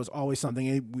 There was always something.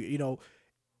 You know,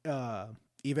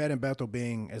 Yvette and Beto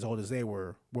being as old as they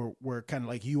were kind of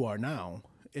like you are now.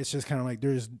 It's just kind of like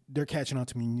they're catching on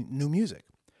to new music.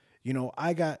 You know,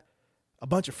 I got a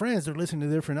bunch of friends that are listening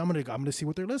to different. I'm gonna see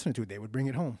what they're listening to. They would bring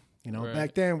it home. You know, Right.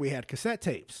 back then we had cassette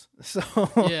tapes. So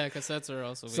Yeah, cassettes are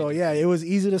also. so way yeah, it was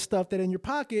easy to stuff that in your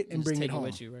pocket and just bring take it home.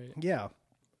 with you, right? Yeah,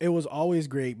 it was always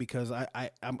great because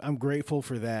I'm grateful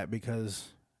for that because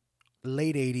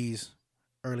late '80s,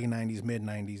 early '90s, mid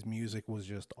 '90s music was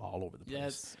just all over the place.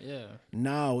 Yes, yeah.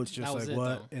 Now it's just That was like it,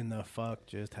 what though. in the fuck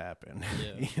just happened?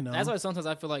 Yeah. You know, That's why sometimes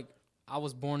I feel like I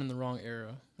was born in the wrong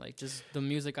era. Like just the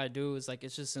music I do is like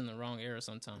it's just in the wrong era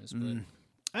sometimes. But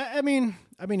I mean,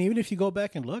 even if you go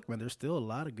back and look, man, there's still a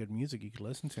lot of good music you can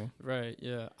listen to. right,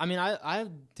 yeah. I mean, I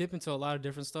dip into a lot of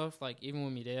different stuff. Like even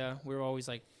with Midea, we were always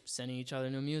like sending each other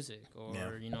new music or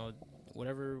Yeah. you know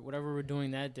whatever we're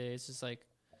doing that day. It's just like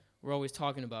we're always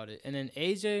talking about it. And then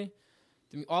AJ,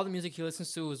 all the music he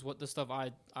listens to is what the stuff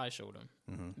I showed him.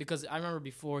 Because I remember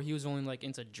before he was only like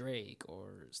into Drake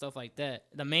or stuff like that,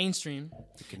 the mainstream.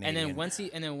 And then once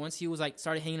he was like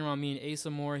started hanging around me and Asa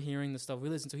more, hearing the stuff we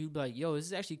listened to, he'd be like, "Yo, this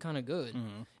is actually kind of good."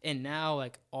 And now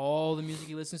like all the music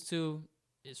he listens to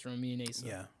is from me and Asa.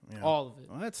 Yeah, All of it.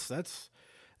 Well,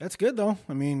 that's good though.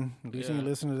 I mean, at least when you Yeah.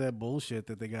 listen to that bullshit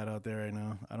that they got out there right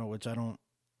now. I don't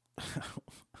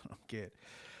get.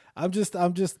 I'm just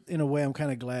in a way I'm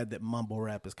kind of glad that mumble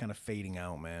rap is kind of fading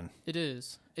out, man. It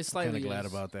is. It's I'm slightly kind of glad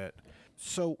is. about that.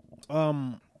 So,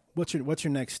 what's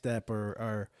your next step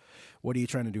or what are you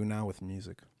trying to do now with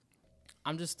music?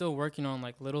 I'm just still working on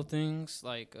like little things.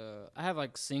 Like I have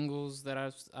like singles that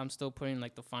I'm still putting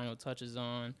like the final touches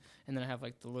on, and then I have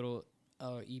like the little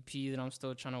EP that I'm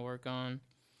still trying to work on.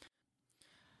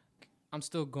 I'm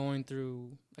still going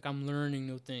through like I'm learning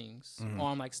new things, or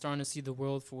I'm like starting to see the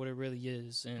world for what it really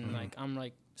is, and like I'm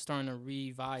like starting to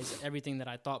revise everything that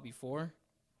I thought before,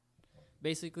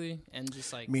 basically, and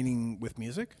just like Meaning with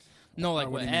music? no, like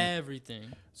what with do you mean? everything.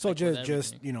 So Like, with just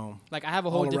everything. you know, Like I have a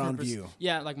whole all different around view.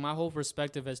 Yeah, like my whole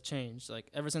perspective has changed. Like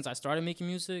ever since I started making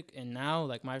music, and now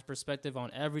like my perspective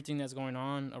on everything that's going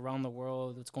on around the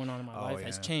world, that's going on in my Oh, life,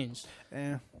 has yeah. changed. it's a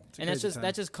And crazy that's just time.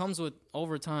 that just comes with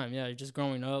over time. Yeah, you're just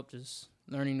growing up, just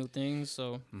learning new things.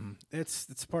 So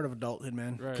It's part of adulthood,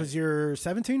 man. Right. Because you're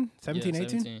 17, 17, Yeah, 18?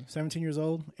 17. 17 years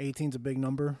old. 18's a big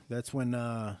number. That's when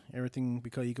everything,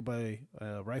 because you could buy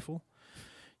a rifle.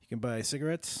 You can buy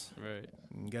cigarettes. right,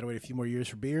 You got to wait a few more years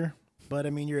for beer. But, I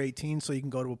mean, you're 18, so you can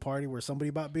go to a party where somebody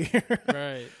bought beer.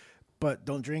 right. But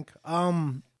don't drink. I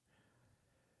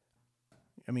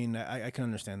mean, I can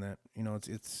understand that. You know,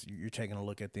 it's you're taking a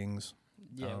look at things.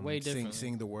 Yeah, way different.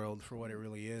 Seeing the world for what it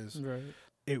really is. Right.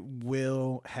 It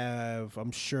will have,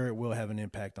 I'm sure it will have an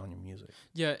impact on your music.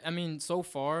 Yeah, I mean, so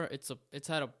far it's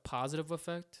had a positive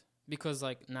effect because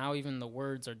like now even the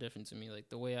words are different to me. Like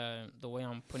the way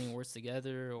I'm putting words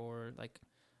together or like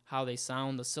how they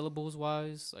sound, the syllables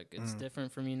wise, like it's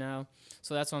different for me now.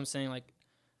 So that's what I'm saying. Like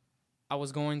I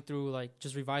was going through like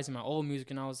just revising my old music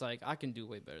and I was like, I can do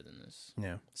way better than this.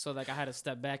 Yeah. So like I had to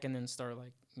step back and then start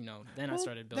like, you know, then I Well,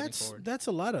 started building forward. That's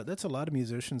a lot of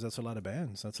musicians. That's a lot of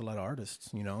bands. That's a lot of artists.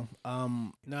 You know.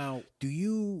 Now, do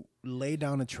you lay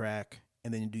down a track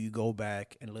and then do you go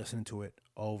back and listen to it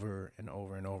over and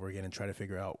over and over again and try to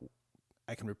figure out,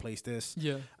 I can replace this.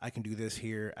 Yeah. I can do this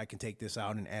here. I can take this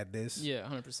out and add this. Yeah,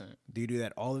 100%. Do you do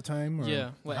that all the time? Or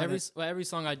Yeah. Well, how every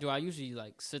song I do, I usually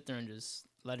like sit there and just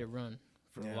let it run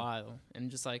for Yeah. a while,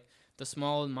 and just like the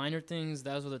small minor things.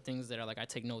 Those are the things that are like I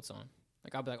take notes on.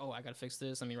 Like I'll be like, oh, I gotta fix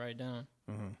this. Let me write it down,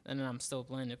 and then I'm still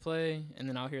playing it play, and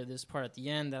then I'll hear this part at the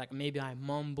end that like maybe I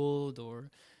mumbled or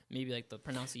maybe like the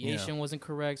pronunciation wasn't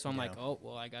correct. So I'm like, oh,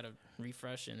 well, I gotta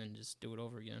refresh it and just do it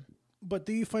over again. But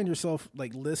do you find yourself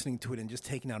like listening to it and just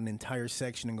taking out an entire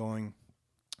section and going,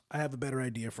 I have a better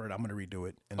idea for it. I'm going to redo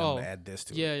it and I'm going to add this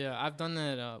to it. Yeah. I've done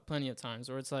that plenty of times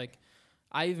where it's like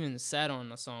I even sat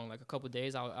on a song like a couple of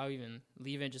days. I'll even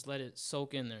leave it, just let it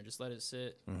soak in there, just let it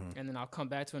sit. And then I'll come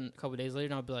back to it a couple of days later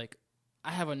and I'll be like,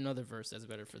 I have another verse that's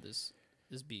better for this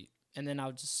beat. and then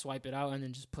I'll just swipe it out and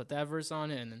then just put that verse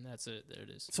on it, and then that's it. There it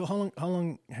is. So how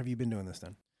long have you been doing this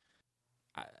then?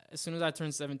 As soon as I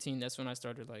turned 17, that's when I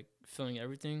started like feeling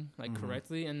everything like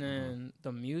correctly. And then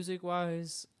the music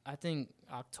wise, I think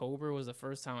October was the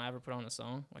first time I ever put on a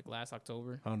song, like last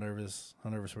October. How nervous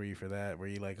were you for that? Were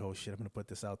you like, oh shit, I'm gonna put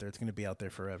this out there? It's gonna be out there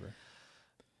forever.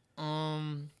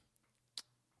 I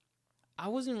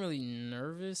wasn't really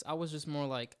nervous. I was just more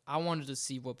like I wanted to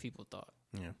see what people thought.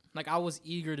 Yeah. Like I was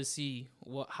eager to see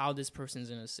how this person's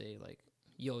gonna say like,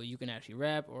 yo, you can actually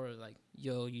rap, or like,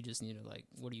 yo, you just need to like,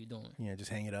 what are you doing? Yeah,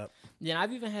 just hang it up. Yeah,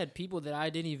 I've even had people that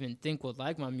I didn't even think would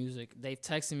like my music. They've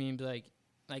texted me and be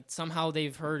like somehow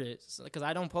they've heard it, because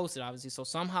I don't post it obviously. So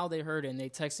somehow they heard it and they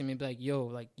texted me and be like, yo,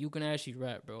 like you can actually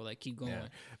rap, bro. Like keep going. Yeah.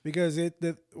 Because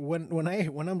when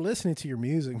I'm listening to your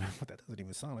music, that doesn't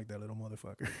even sound like that little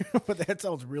motherfucker. But that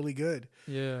sounds really good.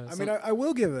 Yeah. I mean, I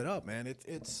will give it up, man.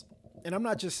 It's, and I'm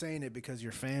not just saying it because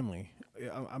you're family.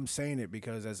 I'm saying it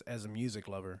because as a music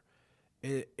lover,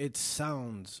 it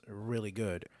sounds really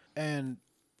good. And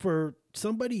for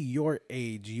somebody your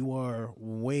age, you are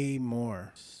way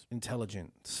more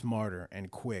intelligent, smarter, and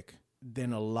quick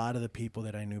than a lot of the people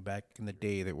that I knew back in the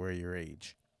day that were your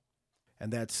age.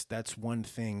 And that's one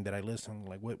thing that I listen,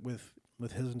 like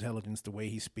with his intelligence, the way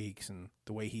he speaks and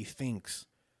the way he thinks,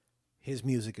 his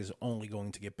music is only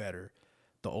going to get better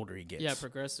the older he gets. Yeah,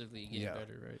 progressively getting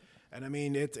better, right? And I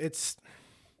mean,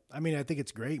 I think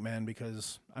it's great, man,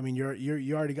 because I mean,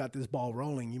 you already got this ball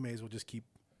rolling. You may as well just keep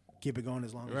it going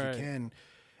as long as you can.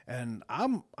 And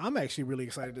I'm actually really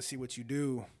excited to see what you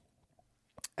do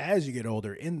as you get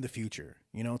older in the future,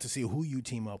 you know, to see who you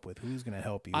team up with, who's going to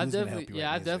help you. I've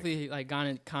definitely like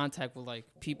gotten in contact with like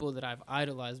people that I've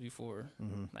idolized before.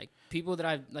 Like people that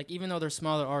I've like, even though they're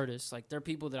smaller artists, like they're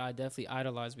people that I definitely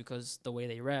idolize because the way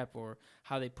they rap or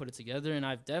how they put it together. And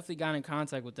I've definitely gotten in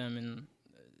contact with them, and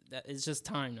that it's just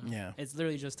time now. Yeah. It's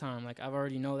literally just time. Like I've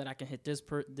already know that I can hit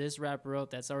this rapper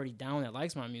up that's already down that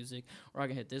likes my music, or I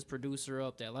can hit this producer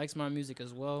up that likes my music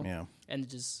as well. Yeah. And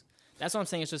just that's what I'm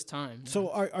saying. It's just time. So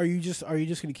are you just going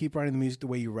to keep writing the music the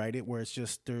way you write it, where it's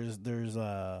just there's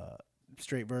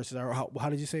straight verses, or how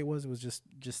did you say it was? It was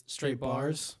just straight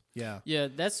bars. Yeah. Yeah.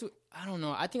 That's, I don't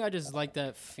know. I think I just like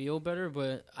that feel better,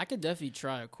 but I could definitely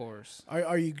try a chorus.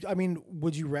 Are you? I mean,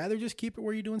 would you rather just keep it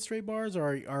where you're doing straight bars,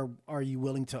 or are you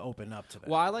willing to open up to that?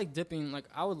 Well, I like dipping. Like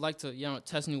I would like to,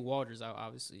 test new waters out.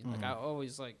 Obviously, like I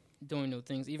always like doing new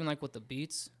things. Even like with the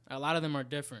beats, a lot of them are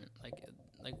different.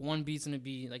 Like one beat's gonna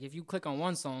be like, if you click on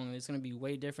one song, it's gonna be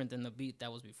way different than the beat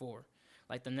that was before.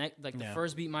 Like the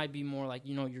first beat might be more like,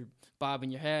 you're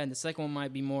bobbing your head, and the second one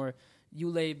might be more you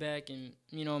lay back and,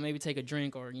 maybe take a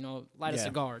drink or, light a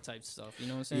cigar type stuff. You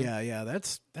know what I'm saying? Yeah.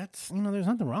 That's there's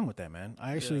nothing wrong with that, man.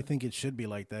 I actually think it should be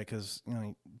like that, because,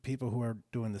 people who are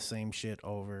doing the same shit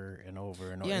over and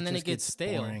over and over. Yeah, and then it gets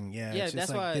stale. Boring. Yeah, yeah, it's that's just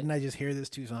like, why. Didn't I just hear this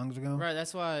 2 songs ago? Right.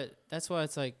 That's why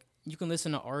it's like you can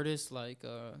listen to artists like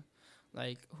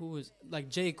who is like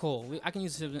J. Cole. I can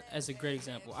use him as a great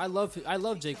example. I love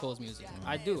J. Cole's music.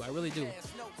 I do. I really do.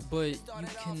 But you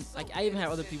can, like, I even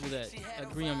have other people that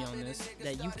agree on me on this,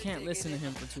 that you can't listen to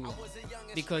him for too long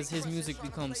because his music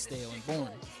becomes stale and boring.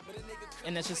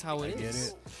 And that's just how it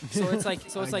is. So it's like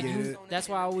that's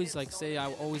why I always say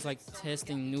I always like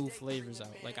testing new flavors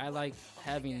out. Like I like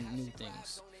having new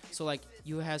things. So like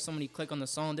you have somebody click on the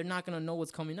song, they're not gonna know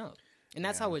what's coming up. And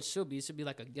that's how it should be. It should be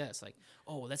like a guess. Like,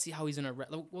 oh, let's see how he's gonna rap.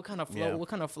 What kind of flow? Yeah. What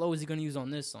kind of flow is he gonna use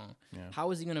on this song? Yeah.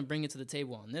 How is he gonna bring it to the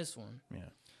table on this one? Yeah.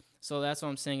 So that's what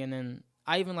I'm saying. And then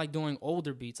I even like doing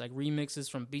older beats, like remixes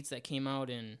from beats that came out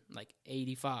in like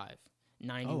 85,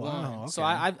 91. Oh, wow. Okay. So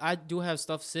I do have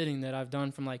stuff sitting that I've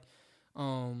done from like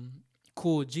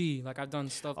Cool G. Like I've done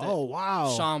stuff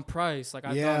that Sean Price. Like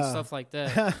I've done stuff like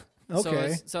that.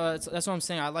 Okay. So that's what I'm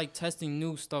saying. I like testing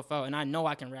new stuff out, and I know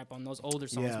I can rap on those older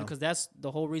songs because that's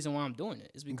the whole reason why I'm doing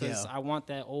it. Is because I want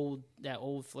that old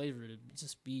flavor to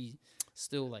just be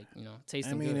still like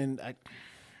tasting good.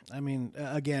 And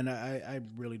again, I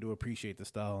really do appreciate the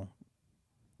style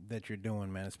that you're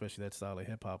doing, man. Especially that style of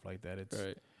hip hop like that. It's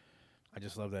right. I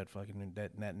just love that fucking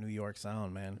that New York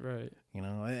sound, man. Right.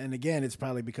 And again, it's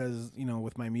probably because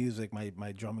with my music,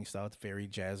 my drumming style, it's very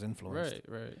jazz influenced.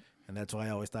 Right. And that's why I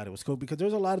always thought it was cool, because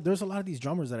there's a lot of these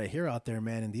drummers that I hear out there,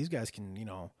 man, and these guys can,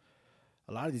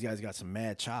 a lot of these guys got some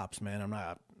mad chops, man.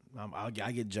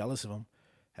 I get jealous of them.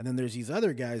 And then there's these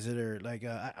other guys that are like,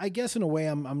 I guess in a way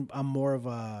I'm more of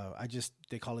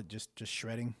they call it just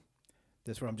shredding.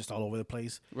 That's where I'm just all over the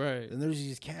place. Right. And there's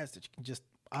these cats that you can just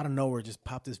out of nowhere just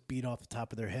pop this beat off the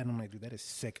top of their head. And I'm like, dude, that is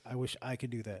sick. I wish I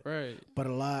could do that. Right. But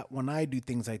when I do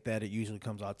things like that, it usually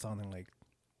comes out sounding like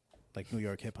New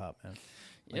York hip hop, man.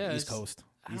 Like East Coast.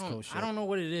 East Coast shit. I don't know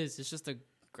what it is. It's just I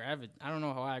don't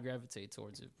know how I gravitate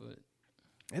towards it, but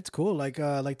It's cool. Like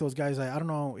those guys. I don't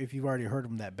know if you've already heard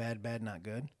of them. That Bad, Not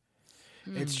Good.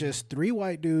 It's just 3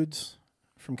 white dudes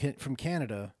from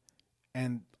Canada,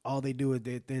 and all they do is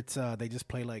they just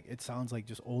play like it sounds like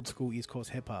just old school East Coast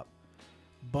hip hop,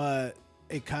 but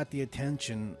it caught the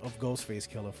attention of Ghostface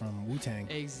Killer from Wu-Tang.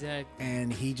 exactly.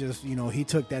 And he just, he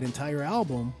took that entire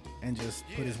album and just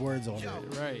put his words over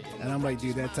it. Right. And I'm like,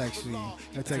 dude, that's actually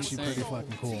insane. pretty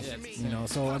fucking cool. Yeah, it's insane.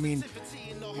 So I mean,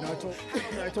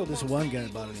 I told this one guy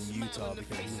about it in Utah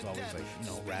because he was always like,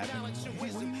 rapping.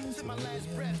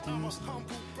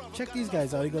 Check these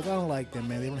guys out. He goes, I don't like them,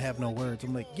 man. They don't have no words.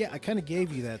 I'm like, yeah, I kind of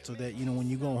gave you that so that when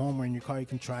you go home or in your car, you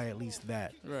can try at least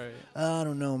that. Right. I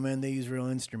don't know, man. They use real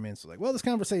instruments. Like, well, this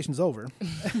conversation's over.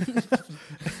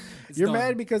 You're done.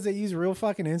 mad because they use real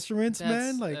fucking instruments,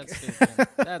 man? Like,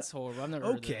 that's horrible. I've never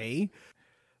heard of that. okay.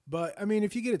 But, I mean,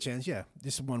 if you get a chance, yeah,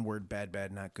 just one word,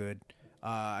 bad, not good.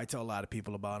 I tell a lot of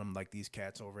people about them, like these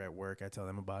cats over at work. I tell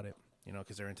them about it,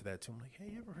 because they're into that too. I'm like,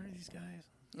 hey, you ever heard of these guys?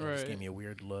 They just gave me a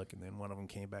weird look, and then one of them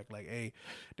came back like, hey,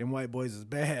 them white boys is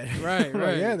bad.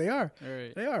 Right. Yeah, they are.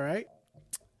 Right. They are, right?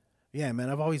 Yeah, man,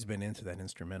 I've always been into that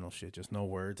instrumental shit, just no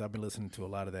words. I've been listening to a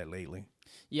lot of that lately.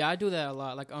 Yeah, I do that a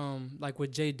lot. Like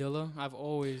with Jay Dilla, I've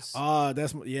always.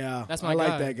 That's my I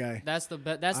like that guy. That's the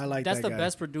best. That's the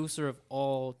best producer of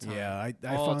all time. Yeah,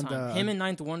 I all found time. Him and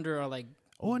Ninth Wonder are like.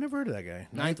 Oh, I never heard of that guy.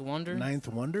 Ninth Wonder. Ninth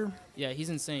Wonder. Yeah, he's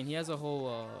insane. He has a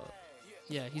whole.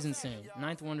 Yeah, he's insane.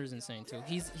 Ninth Wonder's insane too.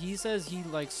 He says he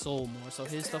likes soul more, so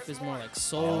his stuff is more like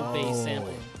soul-based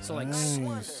sampling. So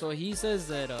nice. so he says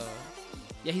that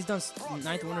yeah, he's done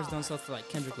Ninth Wonder's done stuff for like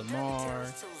Kendrick Lamar.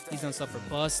 He's done stuff for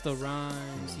Busta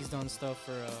Rhymes. He's done stuff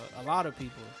for a lot of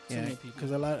people. Too many people.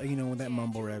 Because a lot, when that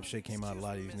mumble rap shit came out, a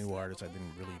lot of these new artists I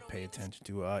didn't really pay attention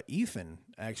to. Ethan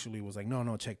actually was like,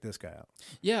 no, check this guy out.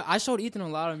 Yeah, I showed Ethan a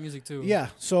lot of music too. Yeah,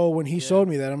 so when he showed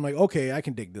me that, I'm like, okay, I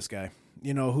can dig this guy.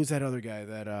 Who's that other guy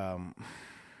that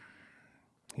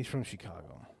he's from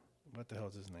Chicago? What the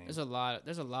hell's his name? There's a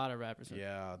lot of rappers.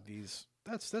 Yeah,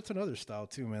 that's another style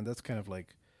too, man. That's kind of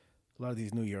like a lot of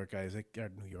these New York guys. A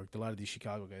lot of these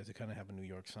Chicago guys, they kind of have a New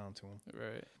York sound to them.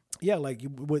 Right. Yeah, like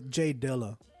with Jay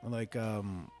Dilla, like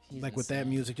He's with that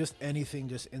music, just anything,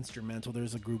 just instrumental.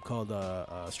 There's a group called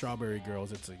Strawberry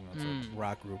Girls. It's a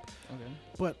rock group. Okay.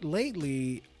 But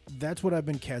lately, that's what I've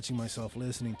been catching myself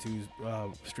listening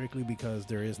to, strictly because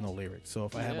there is no lyrics. So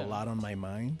if I have a lot on my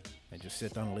mind, I just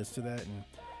sit down and listen to that, and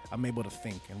I'm able to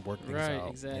think and work things out.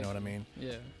 Exactly. You know what I mean?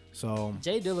 Yeah. So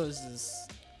Jay Dilla's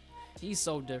he's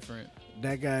so different.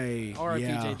 That guy, R.I.P.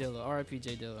 yeah. Jay Dilla. R.I.P.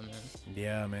 Jay Dilla, man.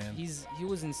 Yeah, man. He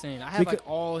was insane. I have like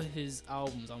all his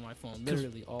albums on my phone,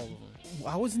 literally all of them.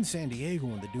 I was in San Diego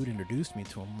when the dude introduced me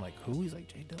to him. I'm like, who? He's like,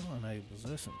 Jay Dilla. And I was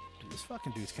listening. Dude, this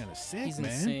fucking dude's kind of sick, He's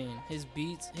man. insane. His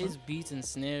beats and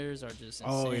snares are just insane.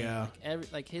 Oh, yeah.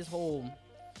 Like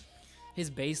his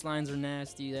bass lines are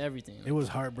nasty. Everything. It was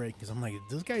heartbreaking because I'm like,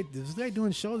 this guy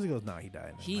doing shows? He goes, nah, he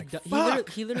died. He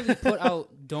literally put out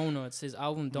Donuts, his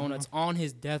album Donuts, on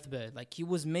his deathbed. Like he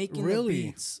was making the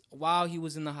beats while he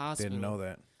was in the hospital. Didn't know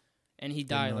that. And he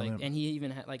died. And he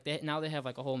even had now they have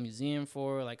like a whole museum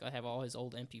for it. Like I have all his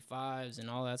old MP5s and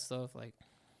all that stuff. Like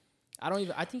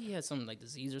I think he had some like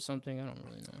disease or something. I don't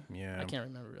really know. Yeah, I can't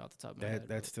remember off the top of my head.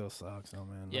 That still sucks, though,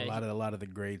 man. Yeah, a lot of the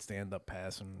greats they end up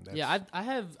passing. Yeah, I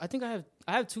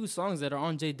have 2 songs that are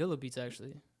on Jay Dilla beats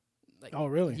actually. Like, oh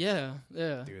really? Yeah.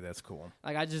 Dude, that's cool.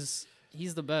 Like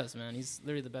he's the best, man. He's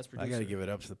literally the best producer. I gotta give it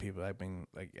up to the people. I've been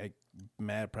like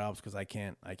mad props because I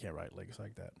can't write lyrics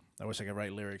like that. I wish I could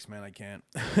write lyrics, man. I can't.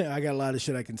 I got a lot of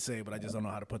shit I can say, but I just don't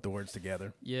know how to put the words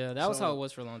together. Yeah, that was how it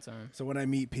was for a long time. So when I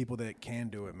meet people that can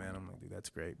do it, man, I'm like, dude, that's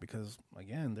great. Because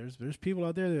again, there's people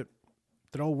out there that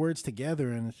throw words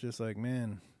together, and it's just like,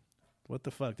 man, what the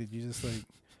fuck? Did you just like?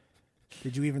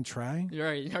 Did you even try? You're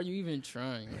right. Are you even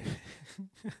trying?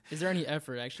 Like, is there any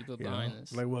effort actually put behind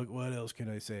this? Like, what else can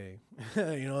I say?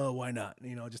 Why not?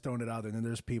 Just throwing it out there. And then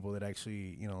there's people that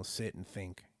actually, sit and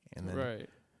think. And then, right.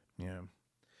 Yeah.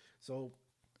 So,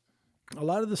 a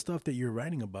lot of the stuff that you're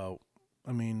writing about,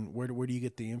 I mean, where do you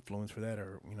get the influence for that,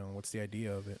 or what's the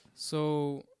idea of it?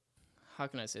 So, how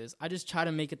can I say this? I just try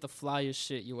to make it the flyest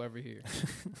shit you'll ever hear.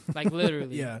 Like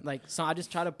literally. Yeah. Like so I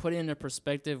just try to put it in a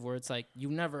perspective where it's like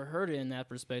you never heard it in that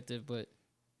perspective, but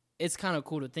it's kind of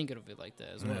cool to think of it like that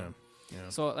as well. Yeah.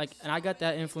 So like, and I got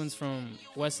that influence from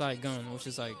West Side Gun, which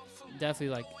is like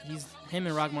definitely like him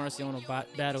and Rock Marciano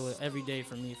battle it every day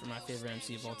for me for my favorite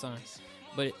MC of all time.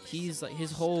 But he's like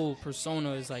his whole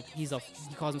persona is like he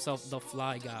calls himself the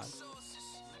Fly God.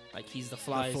 Like he's the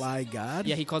flyest. The fly god?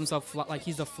 Yeah, he calls himself like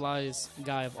he's the flyest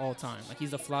guy of all time. Like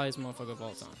he's the flyest motherfucker of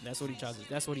all time. That's what he tries to.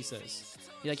 That's what he says.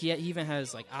 He even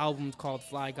has like albums called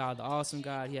Fly God, the Awesome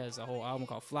God. He has a whole album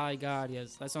called Fly God.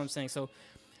 That's what I'm saying. So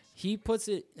he puts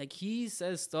it like he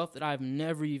says stuff that I've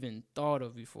never even thought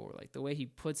of before. Like the way he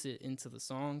puts it into the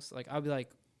songs. Like I'll be like,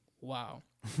 wow.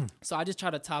 So I just try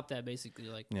to top that basically.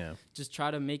 Like just try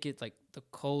to make it like the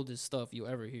coldest stuff you'll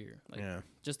ever hear. Like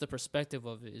just the perspective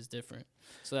of it is different.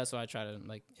 So that's why I try to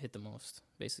like hit the most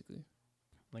basically.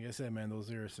 Like I said, man,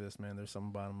 those lyricists, man, there's something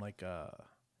about them like I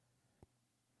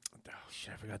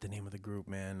forgot the name of the group,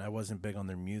 man. I wasn't big on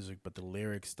their music, but the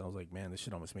lyrics, I was like, man, this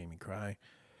shit almost made me cry.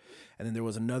 And then there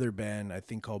was another band, I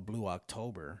think, called Blue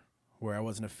October, where I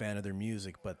wasn't a fan of their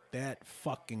music, but that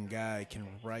fucking guy can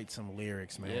write some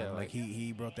lyrics, man. Yeah, like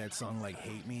he wrote that song, like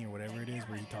Hate Me or whatever it is,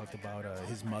 where he talked about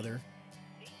his mother.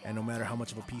 And no matter how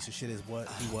much of a piece of shit his mother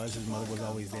was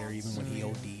always there, even when he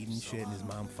OD'd and shit, and his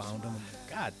mom found him.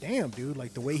 God damn, dude.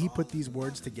 Like, the way he put these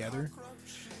words together,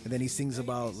 and then he sings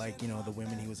about, like, you know, the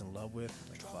women he was in love with.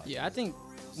 Like, fuck. Yeah, I think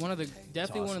one of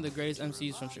the greatest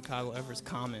MCs from Chicago ever is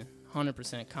Common.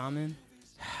 100% Common.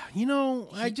 You know,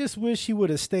 I just wish he would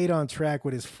have stayed on track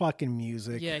with his fucking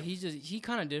music. Yeah, he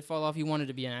kind of did fall off. He wanted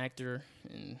to be an actor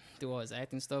and do all his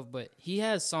acting stuff, but he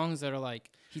has songs that are like,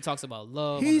 he talks about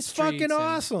love. He's fucking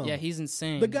awesome. Yeah, he's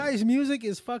insane. The guy's music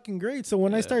is fucking great. So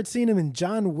when I start seeing him in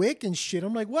John Wick and shit,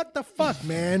 I'm like, what the fuck,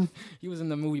 man? He was in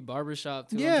the movie Barbershop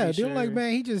too. Yeah, they're like,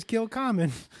 man, he just killed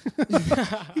Common.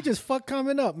 He just fucked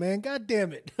Common up, man. God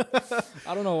damn it.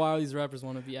 I don't know why all these rappers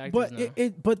want to be actors now.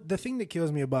 But the thing that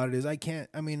kills me about it is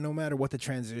no matter what the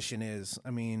transition is,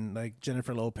 I mean, like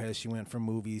Jennifer Lopez, she went from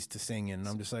movies to singing. And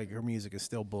I'm just like, her music is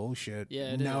still bullshit.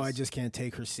 Yeah, now is. I just can't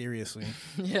take her seriously.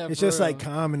 Yeah, it's just real. Like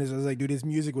Common is. I was like, dude, his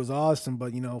music was awesome,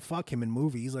 but you know, fuck him in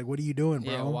movies. Like, what are you doing,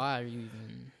 bro? Yeah, why are you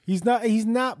even? He's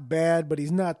not bad, but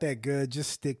he's not that good.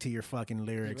 Just stick to your fucking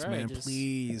lyrics, man,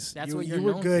 please. That's what you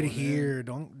were good for, here.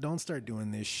 Man. Don't start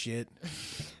doing this shit.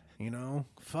 You know,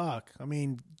 fuck. I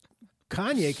mean,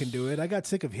 Kanye can do it. I got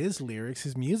sick of his lyrics.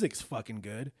 His music's fucking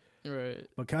good. Right.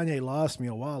 But Kanye lost me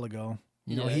a while ago.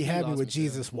 You know, he had me with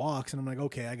Jesus Walks, and I'm like,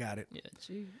 okay, I got it. Yeah,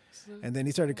 Jesus. And then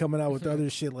he started coming out with other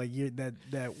shit like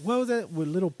that. What was that with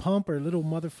Little Pump or Little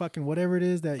Motherfucking whatever it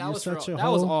is that you're such a hoe?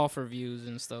 That was all for views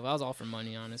and stuff. That was all for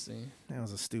money, honestly. That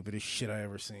was the stupidest shit I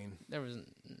ever seen. There's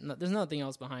nothing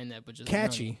else behind that, but just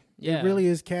catchy. Money. Yeah, it really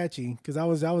is catchy. Because I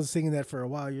was singing that for a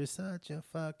while. You're such a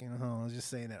fucking hoe. I was just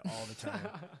saying that all the time.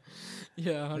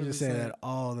 Yeah, 100%. I was just saying that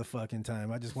all the fucking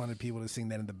time. I just wanted people to sing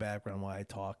that in the background while I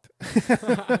talked.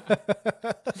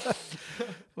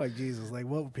 Like Jesus, like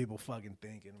what were people fucking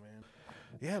thinking, man?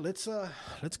 Yeah, let's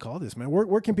call this, man.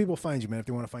 Where can people find you, man, if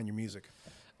they want to find your music?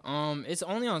 It's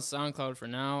only on SoundCloud for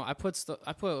now. I put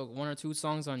one or two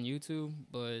songs on YouTube,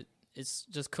 but it's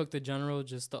just Cook the General.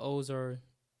 Just the O's are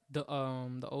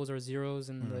zeros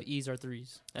and the E's are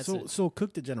threes. That's it. So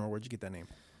Cook the General, where'd you get that name?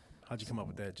 How'd you come up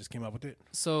with that? Just came up with it?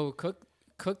 So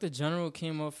Cook the General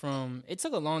came up from. It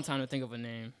took a long time to think of a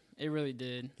name. It really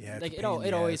did. Yeah, like it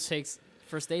always takes.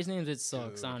 For stage names, it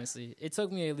sucks, honestly. It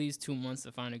took me at least 2 months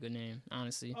to find a good name,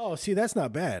 honestly. Oh, see, that's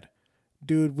not bad.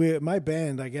 Dude, with my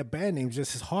band, like, band names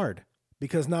just as hard.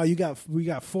 Because now we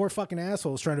got 4 fucking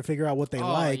assholes trying to figure out what they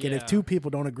like. Yeah. And if 2 people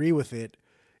don't agree with it,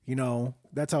 you know,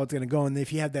 that's how it's going to go. And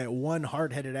if you have that one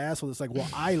hard-headed asshole that's like, well,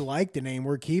 I like the name,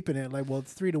 we're keeping it. Like, well,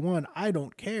 it's 3-1. I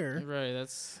don't care. Right,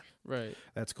 that's right.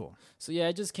 That's cool. So, yeah,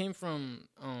 it just came from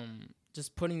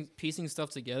just piecing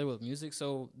stuff together with music.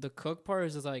 So the cook part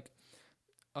is just like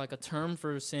a term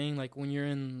for saying like when you're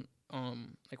in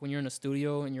a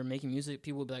studio and you're making music,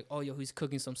 people will be like, oh, yo, he's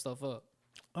cooking some stuff up.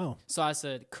 Oh. So I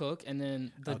said cook, and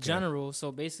then the general.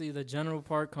 So basically the general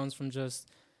part comes from just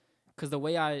because the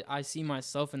way I see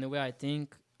myself and the way I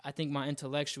think my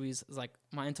intellectual is like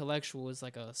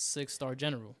a 6-star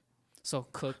general. So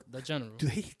cook the general.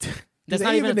 That's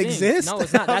not even exist. No,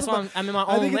 it's not. That's why I'm in my own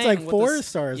lane. I think it's like 4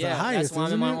 stars, the highest. That's why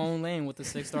I'm in my own lane with the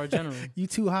 6-star general. You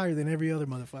 2 higher than every other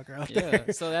motherfucker out there.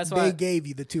 Yeah, so that's why they gave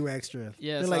you the 2 extra.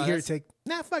 Yeah, they're like, here,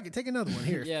 fuck it, take another one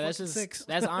here. Yeah, that's just 6.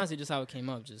 That's honestly just how it came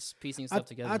up, just piecing stuff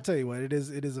together. I'll tell you what, it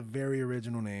is a very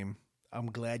original name.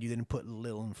 I'm glad you didn't put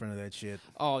Lil in front of that shit.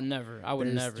 Oh, never. I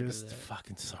would never do that. Just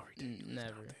fucking sorry, dude. Never.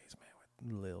 Nowadays,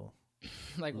 man, with Lil.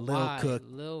 Like Lil Cook,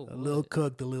 Lil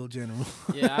Cook, the Lil General.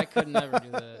 Yeah, I could never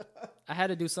do that. I had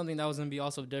to do something that was gonna be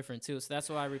also different too. So that's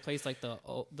why I replaced like the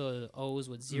O's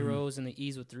with zeros and the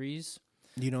E's with threes.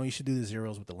 You know, you should do the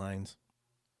zeros with the lines.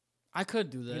 I could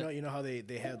do that. You know how they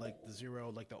had like the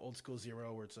 0, like the old school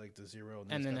 0, where it's like the 0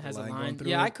 and then it has a line. line.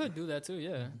 Yeah, I could do that too.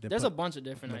 Yeah, there's a bunch of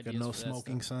different like ideas. Like a no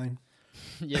smoking sign.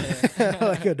 Yeah.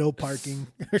 like a no parking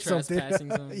or something.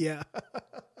 Trespassing zone. Yeah.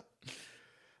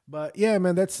 But yeah,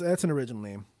 man, that's an original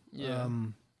name. Yeah.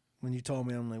 When you told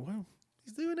me, I'm like, well,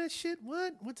 he's doing that shit.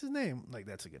 What? What's his name? Like,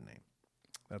 that's a good name.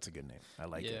 That's a good name. I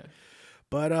like it.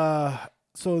 But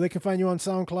so they can find you on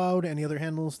SoundCloud. Any other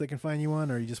handles they can find you on,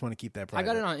 or you just want to keep that private?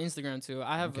 I got it on Instagram too.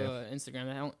 I have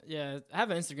Instagram. I have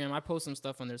an Instagram. I post some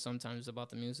stuff on there sometimes about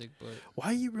the music, but why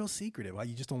are you real secretive? Why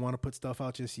you just don't want to put stuff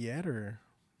out just yet, or?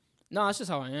 No, that's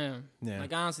just how I am. Yeah.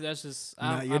 Like honestly, that's just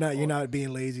you're not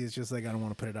being lazy. It's just like I don't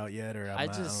want to put it out yet, or I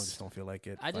just don't feel like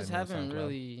it. I just haven't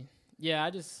really. Yeah,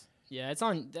 it's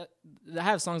on. I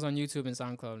have songs on YouTube and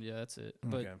SoundCloud. Yeah, that's it.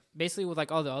 But basically, with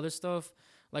like all the other stuff,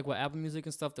 like with Apple Music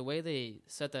and stuff, the way they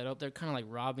set that up, they're kind of like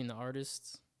robbing the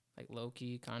artists, like low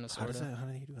key, kind of sort of. How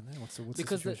are you doing that? What's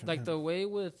because the situation? The way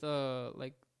with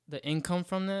like the income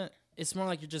from that, it's more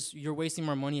like you're wasting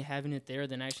more money having it there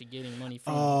than actually getting money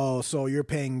from. Oh, so you're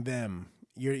paying them.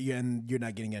 You're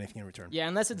not getting anything in return. Yeah,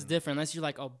 unless it's different. Unless you're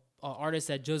like a artist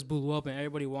that just blew up and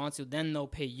everybody wants you, then they'll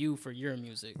pay you for your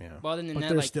music. Yeah. But other than that,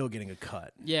 they're still getting a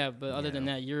cut. Yeah, but other than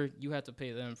that, you have to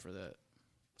pay them for that.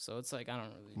 So it's like I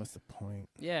don't really. What's the point?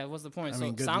 Yeah, what's the point? I so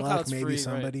mean, good SoundCloud's luck, maybe free,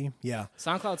 somebody. Right? Yeah,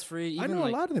 SoundCloud's free. Even I know a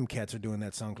lot of them cats are doing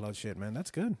that SoundCloud shit, man. That's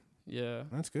good. Yeah,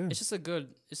 that's good. It's just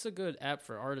a good app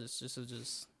for artists just to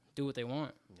do what they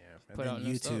want. Yeah, put out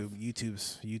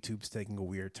YouTube's taking a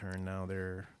weird turn now.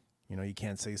 They're you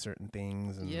can't say certain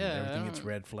things, and everything gets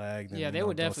red flagged. And, they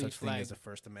would definitely flag as the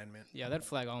First Amendment. Yeah, that'd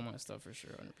flag all my stuff for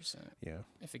sure, 100%. Yeah,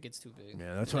 if it gets too big.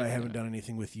 Yeah, that's why I haven't done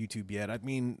anything with YouTube yet. I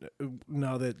mean,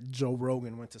 now that Joe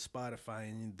Rogan went to Spotify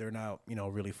and they're not,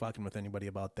 really fucking with anybody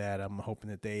about that. I'm hoping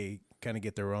that they kind of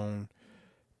get their own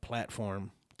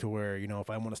platform to where if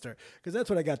I want to start, because that's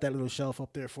what I got that little shelf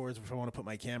up there for, is if I want to put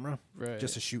my camera,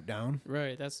 just to shoot down.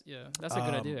 Right. That's a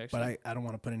good idea actually. But I don't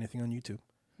want to put anything on YouTube.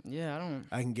 Yeah, I don't.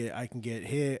 I can get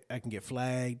hit. I can get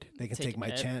flagged. They can take my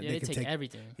channel. Yeah, they can take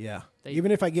everything. Yeah, even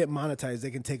if I get monetized,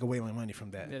 they can take away my money from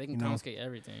that. Yeah, they can confiscate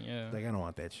everything. Yeah, like I don't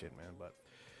want that shit, man. But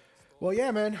well, yeah,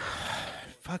 man.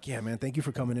 Fuck yeah, man. Thank you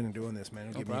for coming in and doing this, man.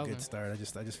 It'll give me a good start. I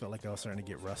just felt like I was starting to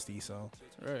get rusty. So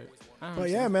right.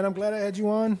 But yeah, man. I'm glad I had you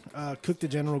on. Cook the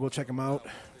General. Go check him out.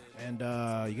 And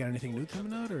you got anything new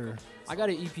coming out, or? I got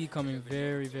an EP coming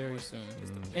very, very soon.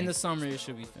 In the summer, it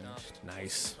should be finished.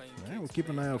 Nice. All right, we'll keep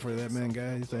an eye out for that, man,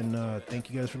 guys. And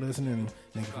thank you guys for listening.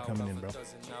 Thank you for coming in, bro.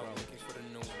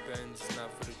 Not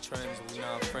for the trends, we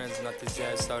not friends, not this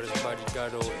ass artist body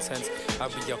got all tense. I'll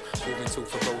be out moving too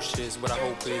ferocious. What I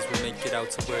hope is we make it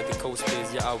out to where the coast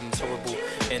is. Your album's horrible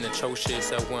and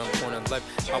atrocious. At one point in life,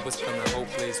 I was feeling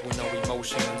hopeless with no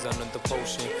emotions under the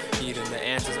potion. Needing the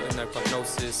answers in their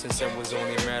prognosis, since it was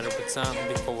only a matter of time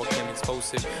before I came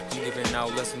explosive. I'm giving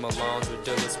out lessons, my lawns with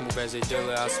dealers, smooth as a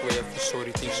dealer. I swear, for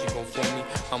shorty think she gon' fool me,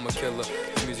 I'm a killer.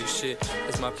 This music shit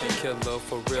is my painkiller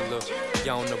for realer.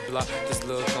 Y'all on the block, this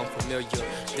look unfamiliar.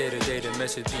 Day to day, the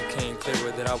message became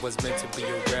clearer that I was meant to be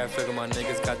a rap figure. My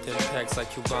niggas got them packs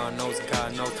like Cubanos.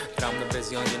 God knows that I'm the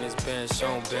best young in this band,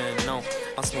 shown, been known.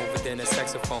 I'm smoother than a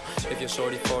saxophone. If you're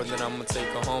shorty for it, then I'ma take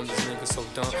her home. These niggas so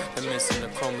dumb, they're missing the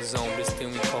chromosome. This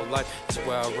thing we call life is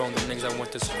where I roam. The niggas I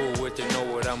went to school with, they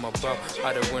know what I'm about.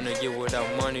 I done win a year without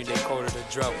money, they call it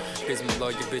a drought. Biz my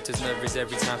lawyer, bitches nervous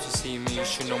every time she see me. You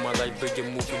should know my life, but you're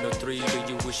moving to 3. Do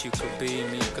you wish you could be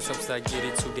me? Cause sometimes I get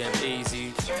it too damn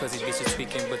easy. Cause these bitches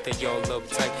speaking, but they all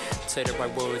uptight. Say the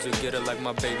right words, you'll get it like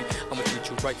my baby. I'ma treat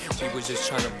you right. We was just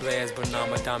trying to blast, but now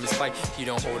my diamonds fight. You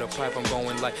don't hold a pipe, I'm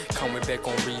going like coming back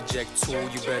on reject tool.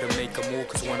 You better make a move,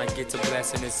 cause when I get to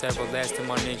blasting, it's everlasting.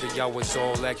 My nigga, y'all was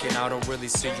all lacking. I don't really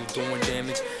see you doing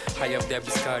damage. High up that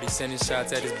biscotti, sending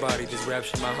shots at his body. This rap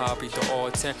shit my hobby, the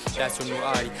all 10. That's a new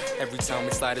Audi. Every time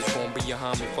we slide, it's gonna be a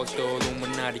homie. Fuck the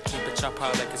Illuminati, keep it chop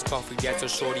hot like it's coffee. That's a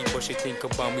shorty, but she think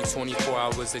about me 24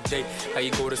 hours a day. How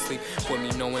you go to sleep with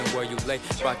me knowing where you lay?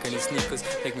 Rocking these sneakers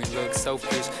make me look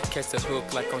selfish. Catch the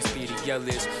hook like on Speedy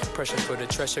Yellish. Pressure for the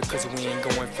treasure, cause we ain't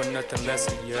going for nothing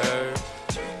less, yeah.